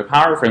discussions of nuclear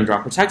power framed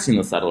around protecting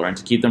the settler and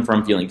to keep them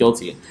from feeling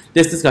guilty.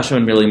 This discussion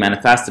would merely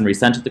manifest and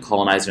recenter the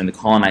colonizer and the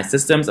colonized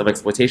systems of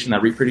exploitation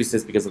that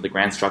reproduces because of the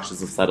grand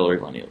structures of settler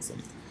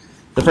colonialism.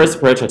 The first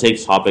approach I take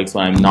to topics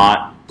when I'm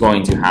not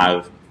going to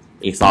have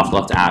a soft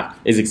left app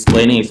is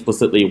explaining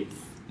explicitly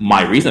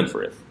my reason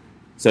for it.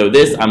 So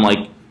this, I'm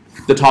like,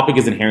 the topic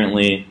is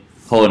inherently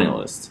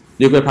colonialist.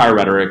 Nuclear power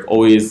rhetoric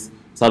always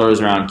settlers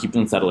around,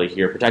 keeping the settler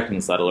here, protecting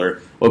the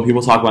settler. When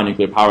people talk about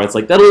nuclear power, it's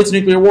like, that leads to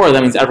nuclear war,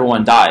 that means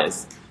everyone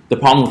dies. The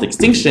problem with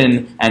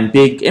extinction and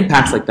big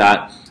impacts like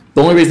that,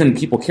 the only reason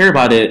people care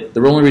about it,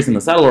 the only reason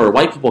the settler or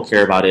white people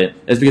care about it,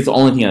 is because it's the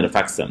only thing that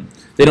affects them.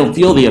 They don't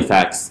feel the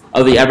effects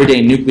of the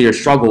everyday nuclear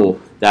struggle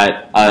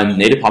that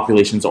native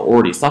populations are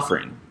already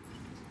suffering.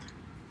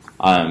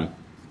 Oh,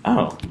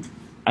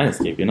 I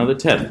just gave you another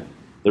tip.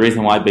 The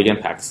reason why big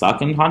impacts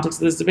suck in context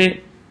of this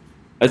debate,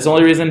 it's the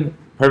only reason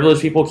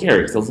privileged people care,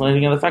 because that's the only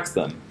thing that affects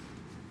them.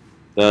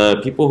 The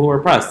people who are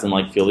oppressed and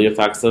like feel the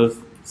effects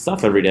of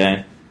stuff every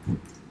day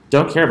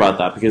don't care about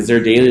that because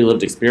their daily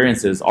lived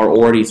experiences are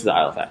already to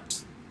that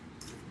effect.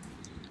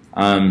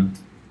 And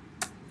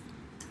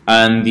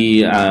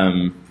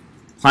the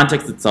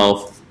context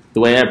itself, the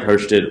way I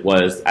approached it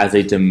was as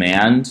a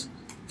demand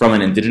from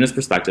an indigenous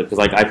perspective, because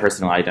like I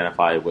personally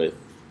identify with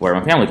where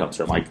my family comes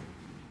from. Like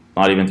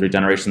not even 3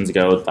 generations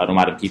ago, the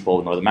nomadic people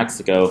of northern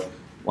Mexico,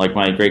 like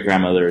my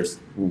great-grandmother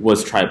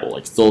was tribal,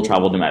 like still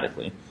tribal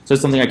nomadically. So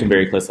it's something I can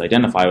very closely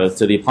identify with.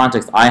 So the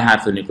context I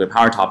had for the nuclear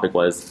power topic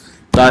was,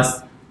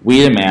 thus,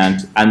 we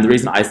demand, and the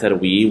reason I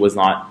said we was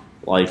not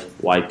like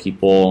white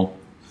people,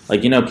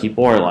 like, you know,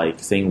 people are like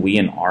saying we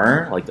and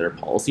our, like their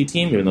policy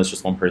team, even though it's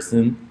just one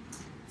person.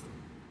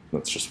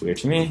 That's just weird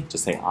to me.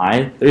 Just say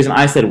I. The reason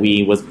I said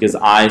we was because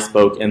I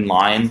spoke in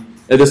line,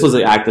 this was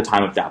at the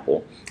time of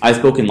DAPL. I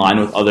spoke in line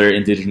with other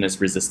indigenous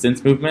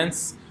resistance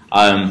movements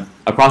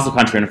across the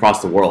country and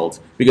across the world,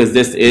 because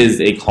this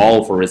is a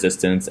call for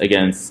resistance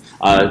against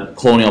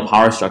colonial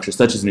power structures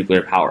such as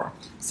nuclear power.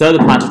 So the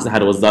plan text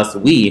ahead was thus,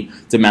 we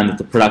demand that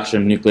the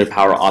production of nuclear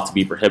power ought to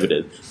be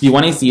prohibited.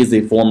 V1AC is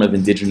a form of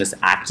indigenous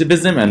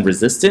activism and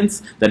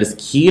resistance that is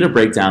key to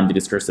break down the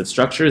discursive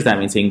structures that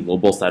maintain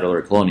global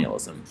settler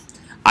colonialism.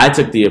 I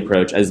took the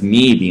approach as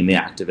me being the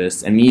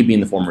activist and me being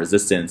the form of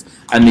resistance,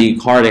 and the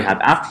card I have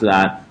after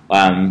that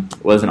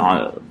was an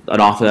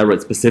author that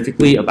wrote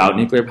specifically about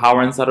nuclear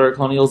power and settler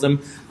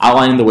colonialism,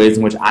 outlining the ways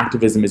in which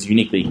activism is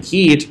uniquely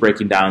key to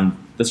breaking down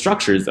the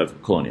structures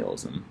of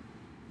colonialism.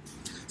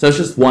 So it's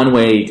just one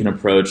way you can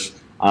approach,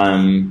 I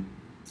don't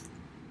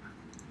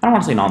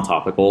want to say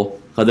non-topical,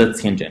 because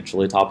it's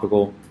tangentially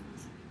topical,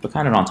 but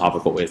kind of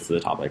non-topical ways to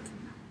the topic.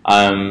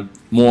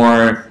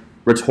 More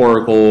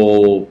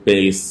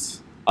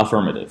rhetorical-based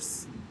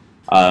affirmatives.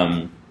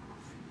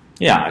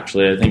 Yeah,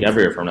 actually, I think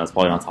every affirmative that's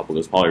probably non-topical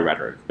is probably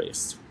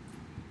rhetoric-based.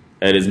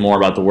 It is more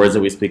about the words that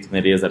we speak and the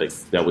ideas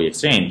that we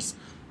exchange.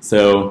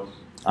 So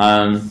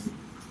I'm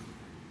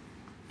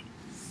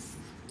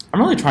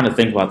really trying to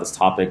think about this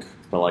topic,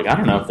 but like I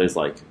don't know if there's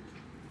like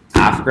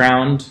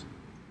ground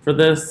for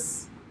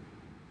this.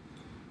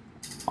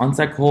 On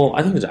sec whole,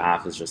 I think the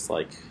AF is just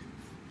like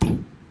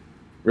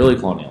really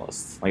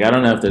colonialist. Like I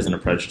don't know if there's an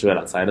approach to it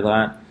outside of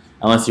that,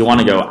 unless you want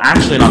to go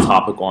actually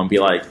non-topical and be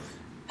like,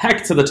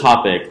 heck to the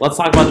topic, let's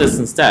talk about this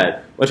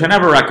instead, which I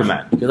never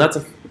recommend because that's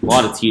a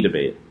lot of tea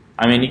debate.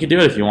 I mean, you can do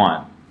it if you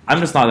want.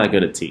 I'm just not that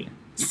good at tea,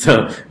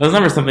 so it was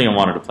never something I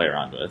wanted to play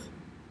around with.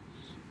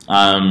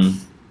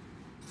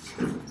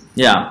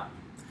 Yeah.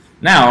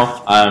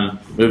 Now,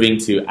 moving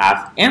to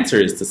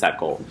answers to set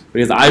goal,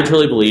 because I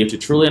truly believe to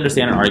truly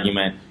understand an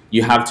argument,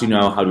 you have to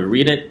know how to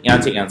read it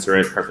and to answer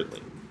it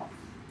perfectly.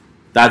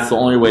 That's the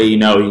only way you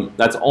know.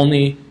 That's the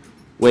only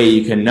way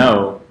you can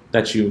know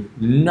that you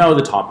know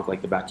the topic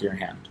like the back of your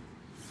hand.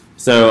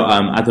 So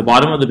at the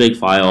bottom of the big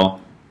file,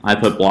 I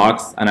put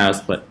blocks and I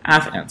also put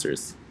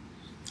answers.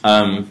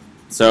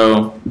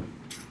 So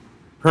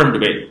perm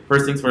debate.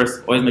 First things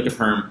first, always make a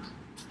perm.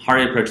 How are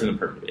you approaching the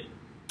perm debate?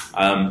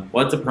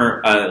 What's a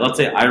perm? Let's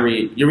say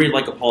you read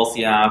like a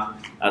policy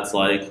app that's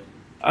like,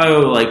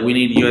 oh, like we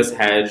need U.S.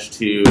 hedge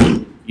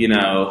to, you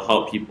know,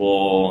 help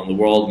people in the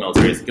world.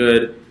 Military is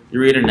good. You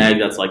read a neg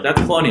that's like,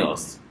 that's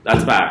colonialist.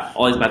 That's bad.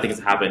 All these bad things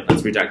happen.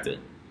 Let's reject it.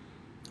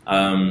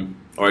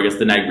 Or I guess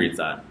the neg reads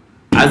that.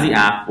 As the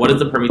app, what is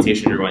the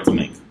permutation you're going to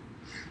make?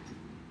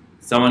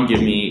 Someone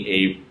give me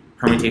a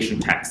permutation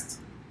text.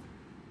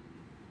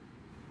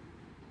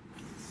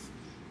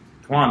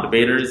 Come on,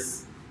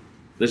 debaters.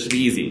 This should be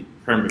easy.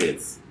 Perm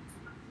debates.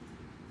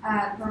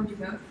 Perm do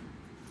both.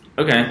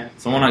 Okay,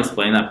 someone want to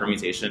explain that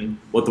permutation,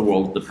 what the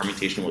world the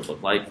permutation would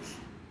look like?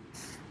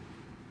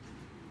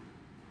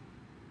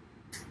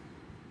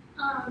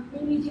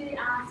 Maybe you did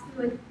ask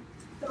with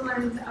the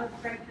lens of the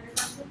right kind of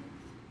question.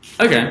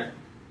 Okay.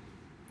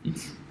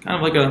 Kind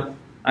of like a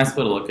nice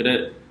way to look at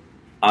it.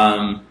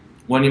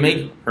 When you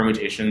make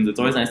permutations, it's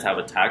always nice to have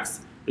a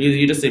text, because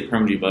you just say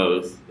perm do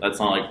both. That's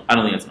not like, I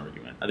don't think that's an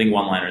argument. I think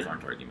one-liners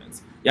aren't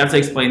arguments. You have to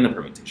explain the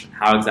permutation,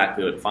 how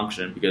exactly it would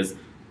function, because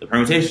the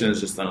permutation is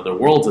just another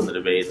world in the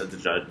debate that the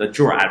judge, that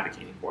you're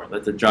advocating for,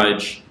 that the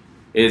judge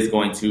is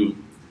going to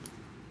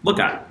look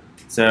at.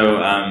 So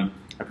a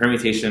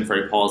permutation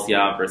for a policy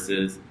app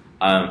versus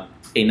a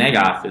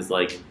neg-aff is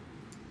like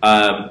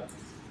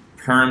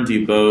perm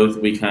do both.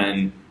 We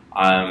can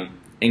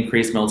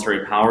increase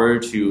military power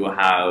to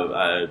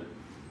have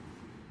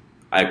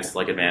X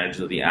like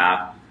advantages of the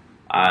app,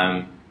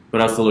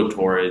 but also look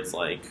towards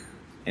like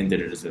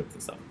indigenous groups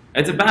and stuff.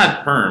 It's a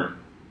bad perm,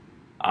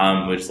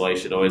 which like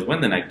should always win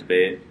the neg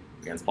debate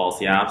against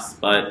policy apps,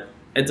 but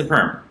it's a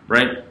perm,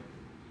 right?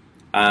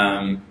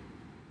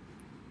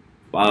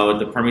 Well, with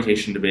the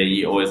permutation debate,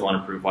 you always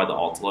want to prove why the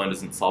alt alone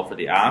doesn't solve for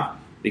the app,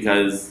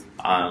 because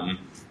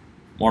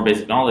more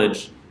basic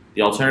knowledge,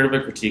 the alternative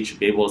of critique should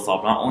be able to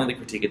solve not only the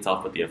critique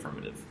itself, but the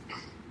affirmative.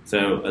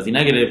 So as the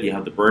negative, you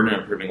have the burden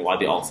of proving why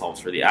the alt solves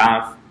for the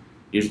app.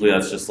 Usually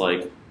that's just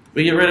like,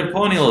 we get rid of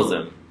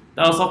colonialism.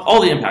 That'll solve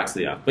all the impacts of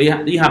the app. But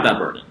you have that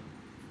burden.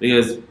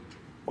 Because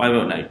why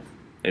vote neg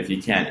if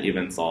you can't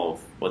even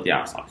solve what the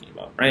app's talking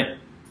about, right?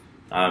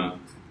 Kind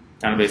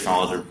of based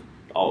knowledge of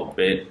all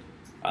debate.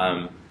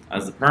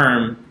 As the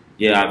perm,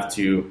 you have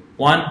to,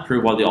 one,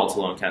 prove why the alt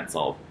alone can't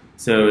solve.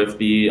 So if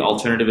the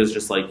alternative is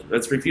just like,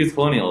 let's refuse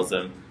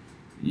colonialism,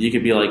 you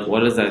could be like,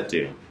 what does that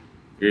do?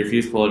 You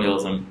refuse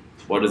colonialism,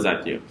 what does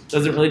that do? It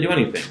doesn't really do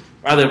anything.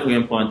 Rather, if we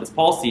implement this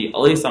policy, at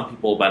least some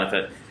people will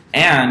benefit.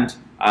 And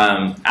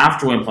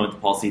after we implement the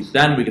policy,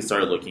 then we can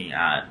start looking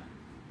at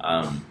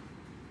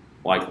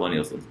why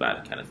colonialism is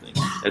bad, kind of thing.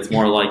 It's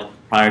more like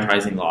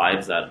prioritizing the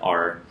lives that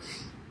are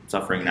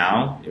suffering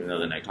now, even though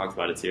the neg talks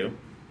about it too.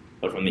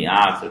 But from the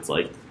apps, it's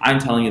like, I'm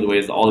telling you the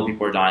ways that all the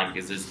people are dying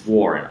because there's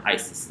war and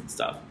ISIS and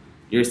stuff.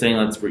 You're saying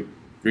let's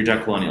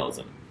reject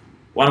colonialism.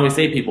 Why don't we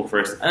save people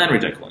first and then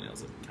reject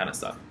colonialism, kind of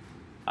stuff.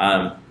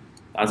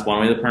 That's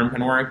one way the perm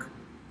can work.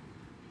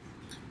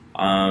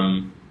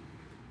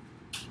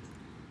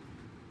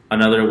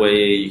 Another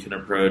way you can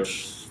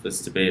approach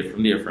this debate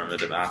from the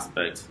affirmative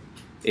aspect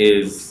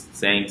is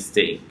saying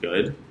state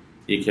good.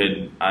 You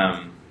could,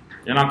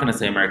 you're not going to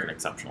say American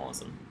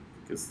exceptionalism,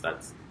 because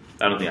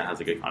I don't think that has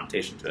a good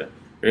connotation to it.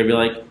 You're gonna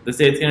be like, the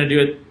state's gonna do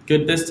it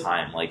good this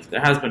time. Like,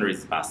 there has been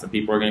reasons past, and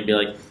people are gonna be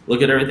like,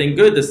 look at everything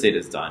good the state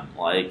has done.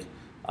 Like,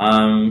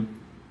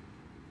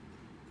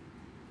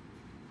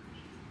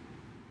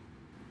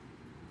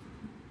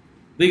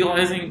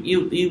 legalizing,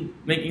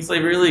 making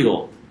slavery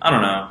illegal. I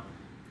don't know.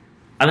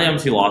 I think I'm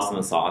too lost in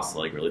the sauce to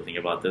like really think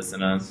about this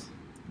in a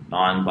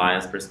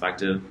non-biased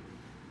perspective.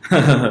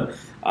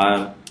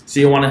 So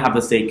you want to have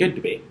the state good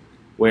debate,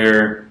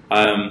 where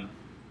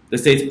the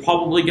state's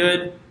probably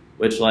good,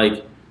 which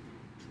like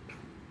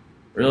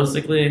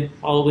realistically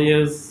probably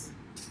is.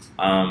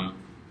 I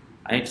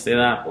hate to say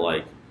that, but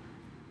like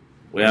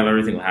we have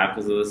everything we have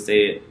because of the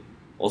state.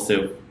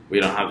 Also, if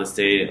we don't have the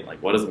state,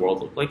 like what does the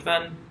world look like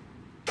then?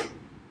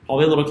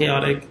 Probably a little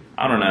chaotic.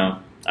 I don't know.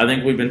 I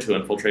think we've been too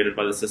infiltrated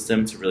by the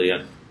system to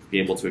really be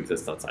able to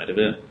exist outside of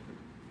it.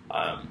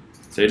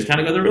 So you just kind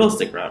of go the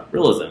realistic route,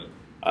 realism.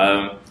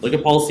 Look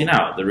at policy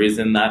now. The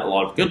reason that a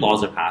lot of good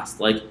laws are passed,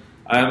 like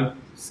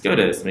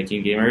SCOTUS,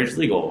 making gay marriage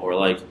legal, or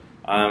like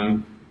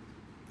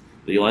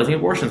legalizing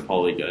abortion is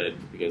probably good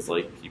because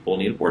like people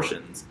need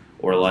abortions,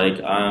 or like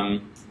I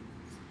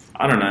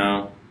don't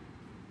know.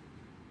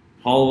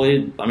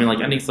 Probably, I mean, like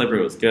ending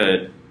slavery was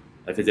good.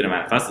 If it didn't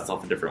manifest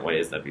itself in different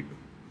ways, that'd be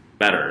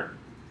better.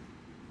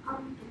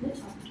 In the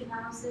topic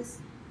analysis,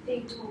 they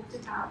talked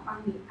about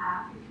on the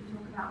app, you can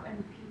talk about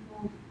when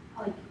people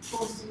are like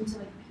forced into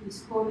like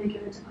Peace Corps, they go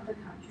into other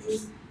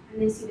countries,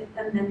 and they see that,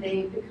 and then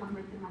they become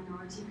like the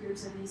minority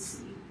groups, and they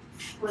see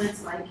what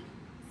it's like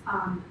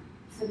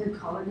for the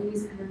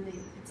colonies, and then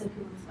it's like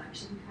a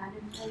reflection kind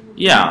of thing.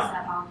 Yeah.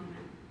 That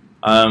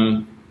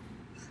argument.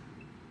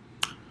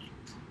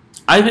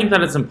 I think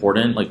that it's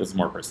important, like this is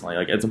more personally,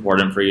 like it's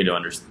important for you to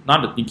understand,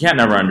 you can't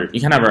never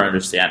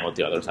understand what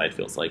the other side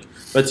feels like,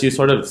 but to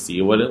sort of see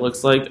what it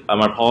looks like.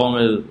 My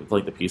problem is with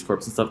like the Peace Corps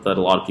and stuff that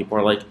a lot of people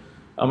are like,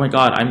 oh my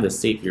god, I'm the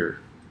savior.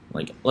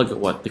 Like, look at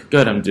what the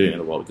good I'm doing in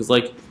the world. Because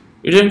like,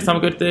 you're doing some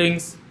good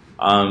things,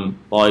 but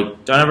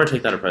like, don't ever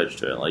take that approach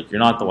to it. Like, you're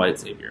not the white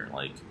savior.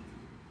 Like,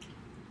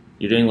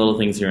 you're doing little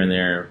things here and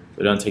there,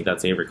 but don't take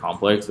that savior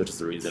complex, which is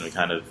the reason we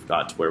kind of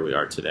got to where we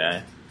are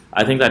today.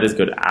 I think that is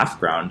good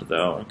app ground,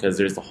 though, because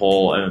there's the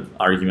whole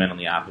argument on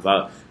the app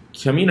about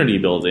community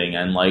building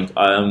and like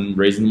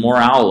raising the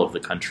morale of the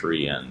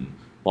country and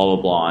blah,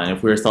 blah, blah. And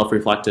if we're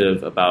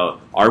self-reflective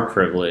about our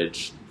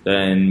privilege,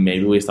 then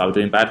maybe we stop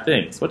doing bad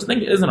things, which I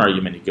think is an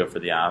argument you go for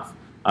the app,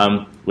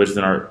 which is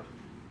our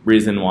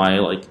reason why,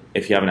 like,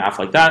 if you have an app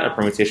like that, a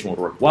permutation would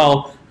work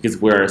well, because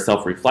we're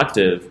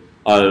self-reflective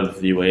of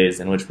the ways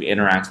in which we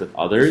interact with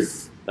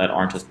others that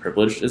aren't as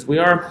privileged as we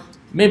are.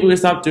 Maybe we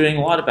stop doing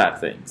a lot of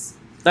bad things.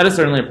 That is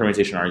certainly a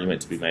permutation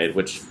argument to be made,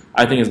 which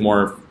I think is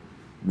more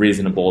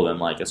reasonable than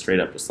like a straight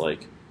up just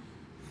like,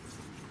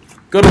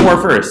 go to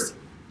war first.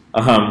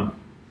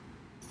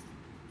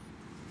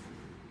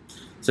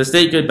 So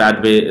state good bad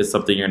debate is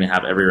something you're going to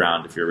have every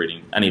round if you're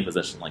reading any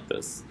position like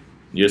this.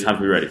 You just have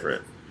to be ready for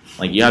it.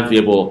 Like you have to be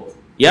able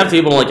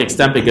to like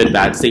extemp a good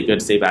bad state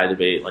bad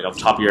debate like off the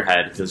top of your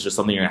head, because it's just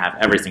something you're going to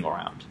have every single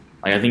round.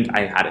 Like I think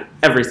I had it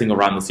every single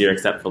round this year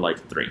except for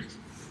like 3.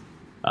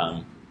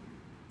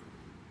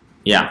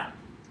 Yeah.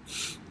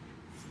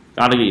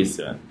 Gotta get used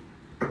to it.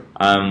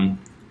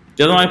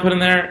 The other one I put in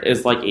there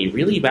is like a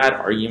really bad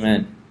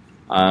argument.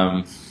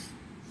 I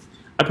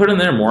put in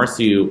there more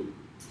so you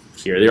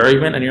hear the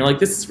argument and you're like,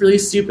 this is really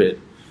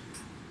stupid.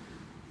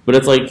 But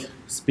it's like,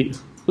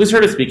 who's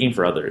heard of speaking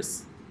for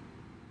others?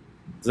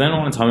 Does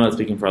anyone want to tell me what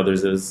speaking for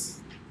others is?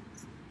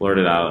 Blurt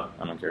it out.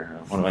 I don't care how.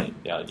 What about you?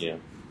 Yeah,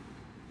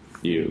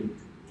 you.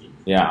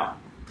 Yeah.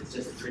 It's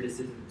just a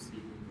criticism of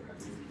speaking for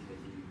others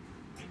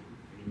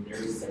because there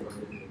is several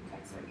different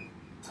types like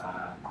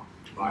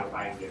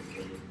modifying their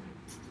opinion.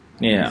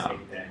 Yeah.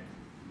 Saying that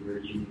we're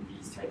using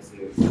these types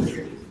of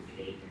narratives of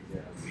pain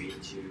as a way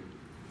to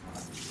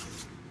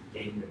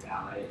gain the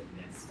ballot,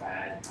 and that's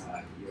bad.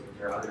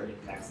 There are other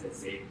impacts that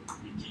say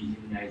you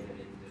dehumanize them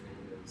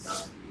in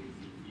themselves because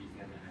you use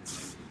them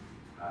as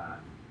a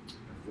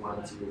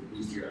form to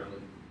boost your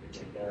own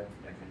agenda,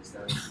 that kind of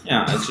stuff.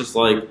 Yeah, it's just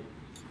like,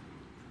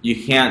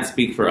 you can't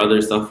speak for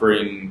other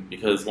suffering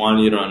because, one,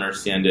 you don't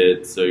understand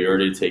it, so you're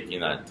already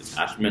taking that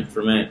detachment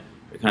from it.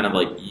 You're kind of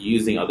like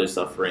using other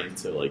suffering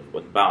to like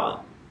win the ballot,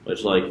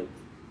 which like in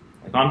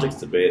the context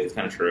debate is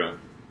kind of true.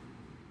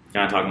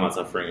 Kind of talking about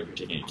suffering if you're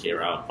taking a K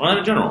route. Well,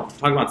 in general,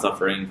 talking about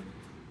suffering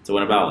to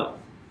win a ballot.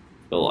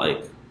 But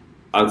like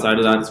outside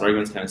of that, this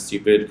argument's kind of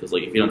stupid because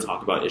like if you don't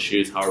talk about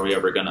issues, how are we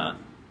ever gonna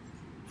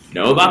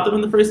know about them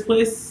in the first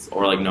place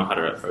or like know how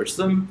to approach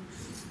them?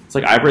 It's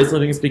like I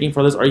personally think speaking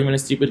for this argument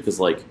is stupid because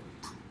like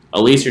at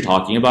least you're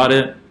talking about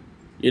it,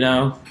 you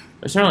know.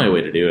 There's certainly a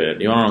way to do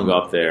it. You don't want to go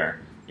up there.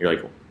 You're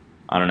like,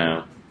 I don't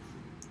know,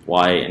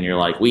 white, and you're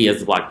like, we as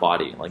the black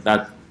body, like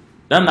that.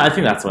 Then I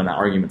think that's when that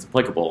argument's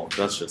applicable.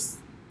 That's just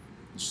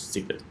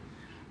stupid.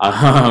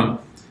 But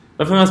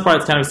for the most part,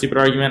 it's kind of a stupid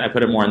argument. I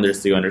put it more in there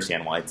so you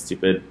understand why it's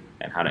stupid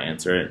and how to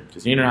answer it,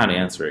 because you need to know how to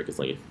answer it. Because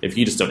like if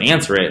you just don't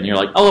answer it and you're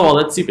like, oh well,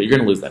 that's stupid, you're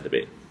gonna lose that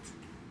debate.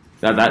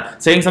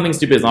 That saying something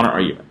stupid is not an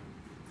argument.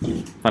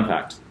 Fun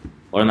fact.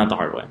 Learn that the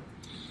hard way.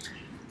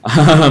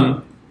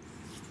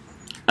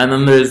 And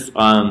then there's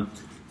an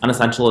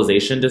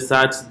essentialization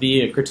dissent,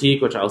 the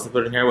critique, which I also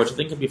put in here, which I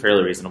think can be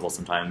fairly reasonable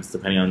sometimes,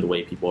 depending on the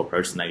way people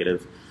approach the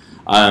negative.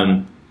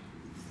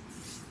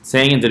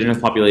 Saying indigenous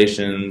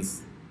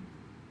populations,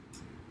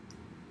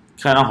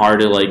 kind of hard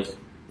to like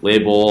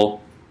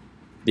label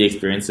the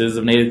experiences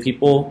of Native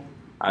people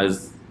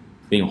as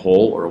being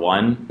whole or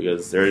one,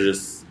 because there are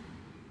just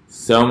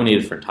so many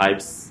different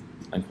types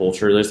and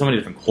culture. There's so many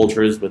different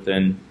cultures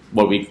within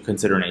what we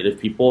consider Native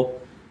people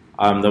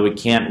that we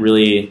can't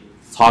really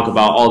talk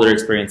about all their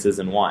experiences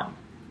in one.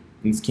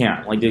 We just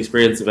can't. Like, the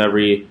experience of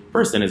every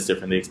person is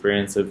different. The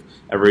experience of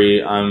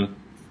every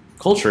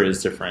culture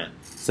is different.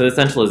 So the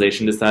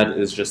essentialization dissent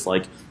is just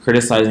like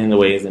criticizing the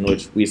ways in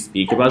which we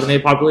speak about the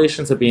Native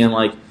population. So being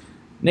like,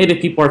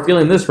 Native people are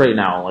feeling this right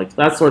now. Like,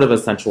 that's sort of a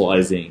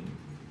centralizing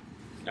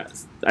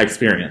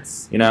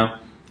experience, you know?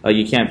 Like,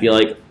 you can't be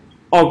like,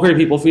 all queer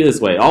people feel this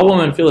way, all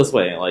women feel this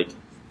way. Like, you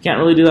can't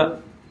really do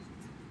that.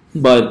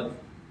 But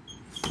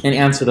an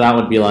answer to that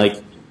would be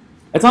like,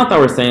 it's not that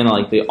we're saying that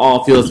like they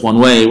all feel this one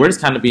way. We're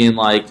just kind of being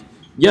like,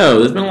 yo,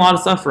 there's been a lot of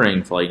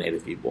suffering for like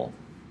Native people.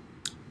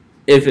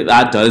 If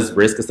that does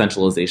risk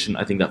essentialization,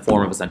 I think that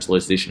form of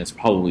essentialization is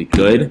probably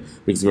good,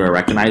 because we are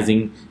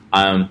recognizing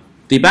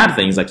the bad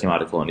things that came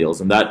out of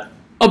colonialism that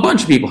a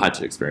bunch of people had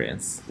to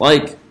experience.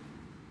 Like,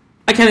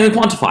 I can't even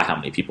quantify how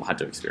many people had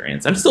to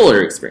experience and still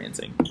are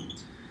experiencing.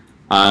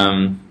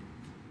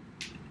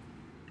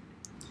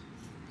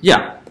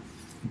 Yeah,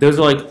 those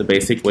are like the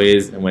basic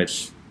ways in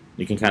which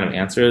you can kind of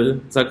answer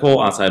that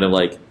goal outside of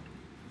like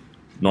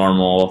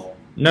normal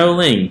no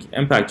link,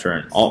 impact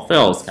turn, alt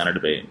fails kind of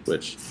debate,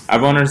 which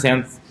everyone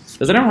understands.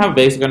 Does anyone have a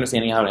basic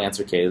understanding of how to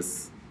answer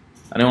case?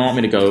 Anyone want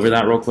me to go over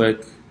that real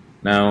quick?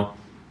 No?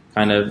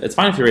 Kind of. It's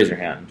fine if you raise your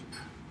hand.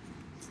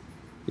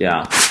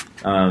 Yeah.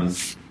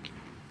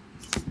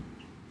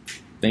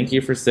 Thank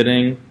you for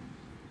sitting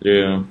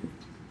through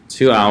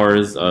 2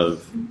 hours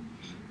of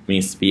me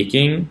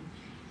speaking.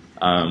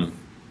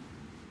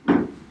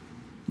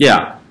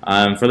 Yeah.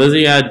 For those of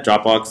you who had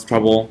Dropbox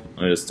trouble,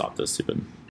 let me just stop this stupid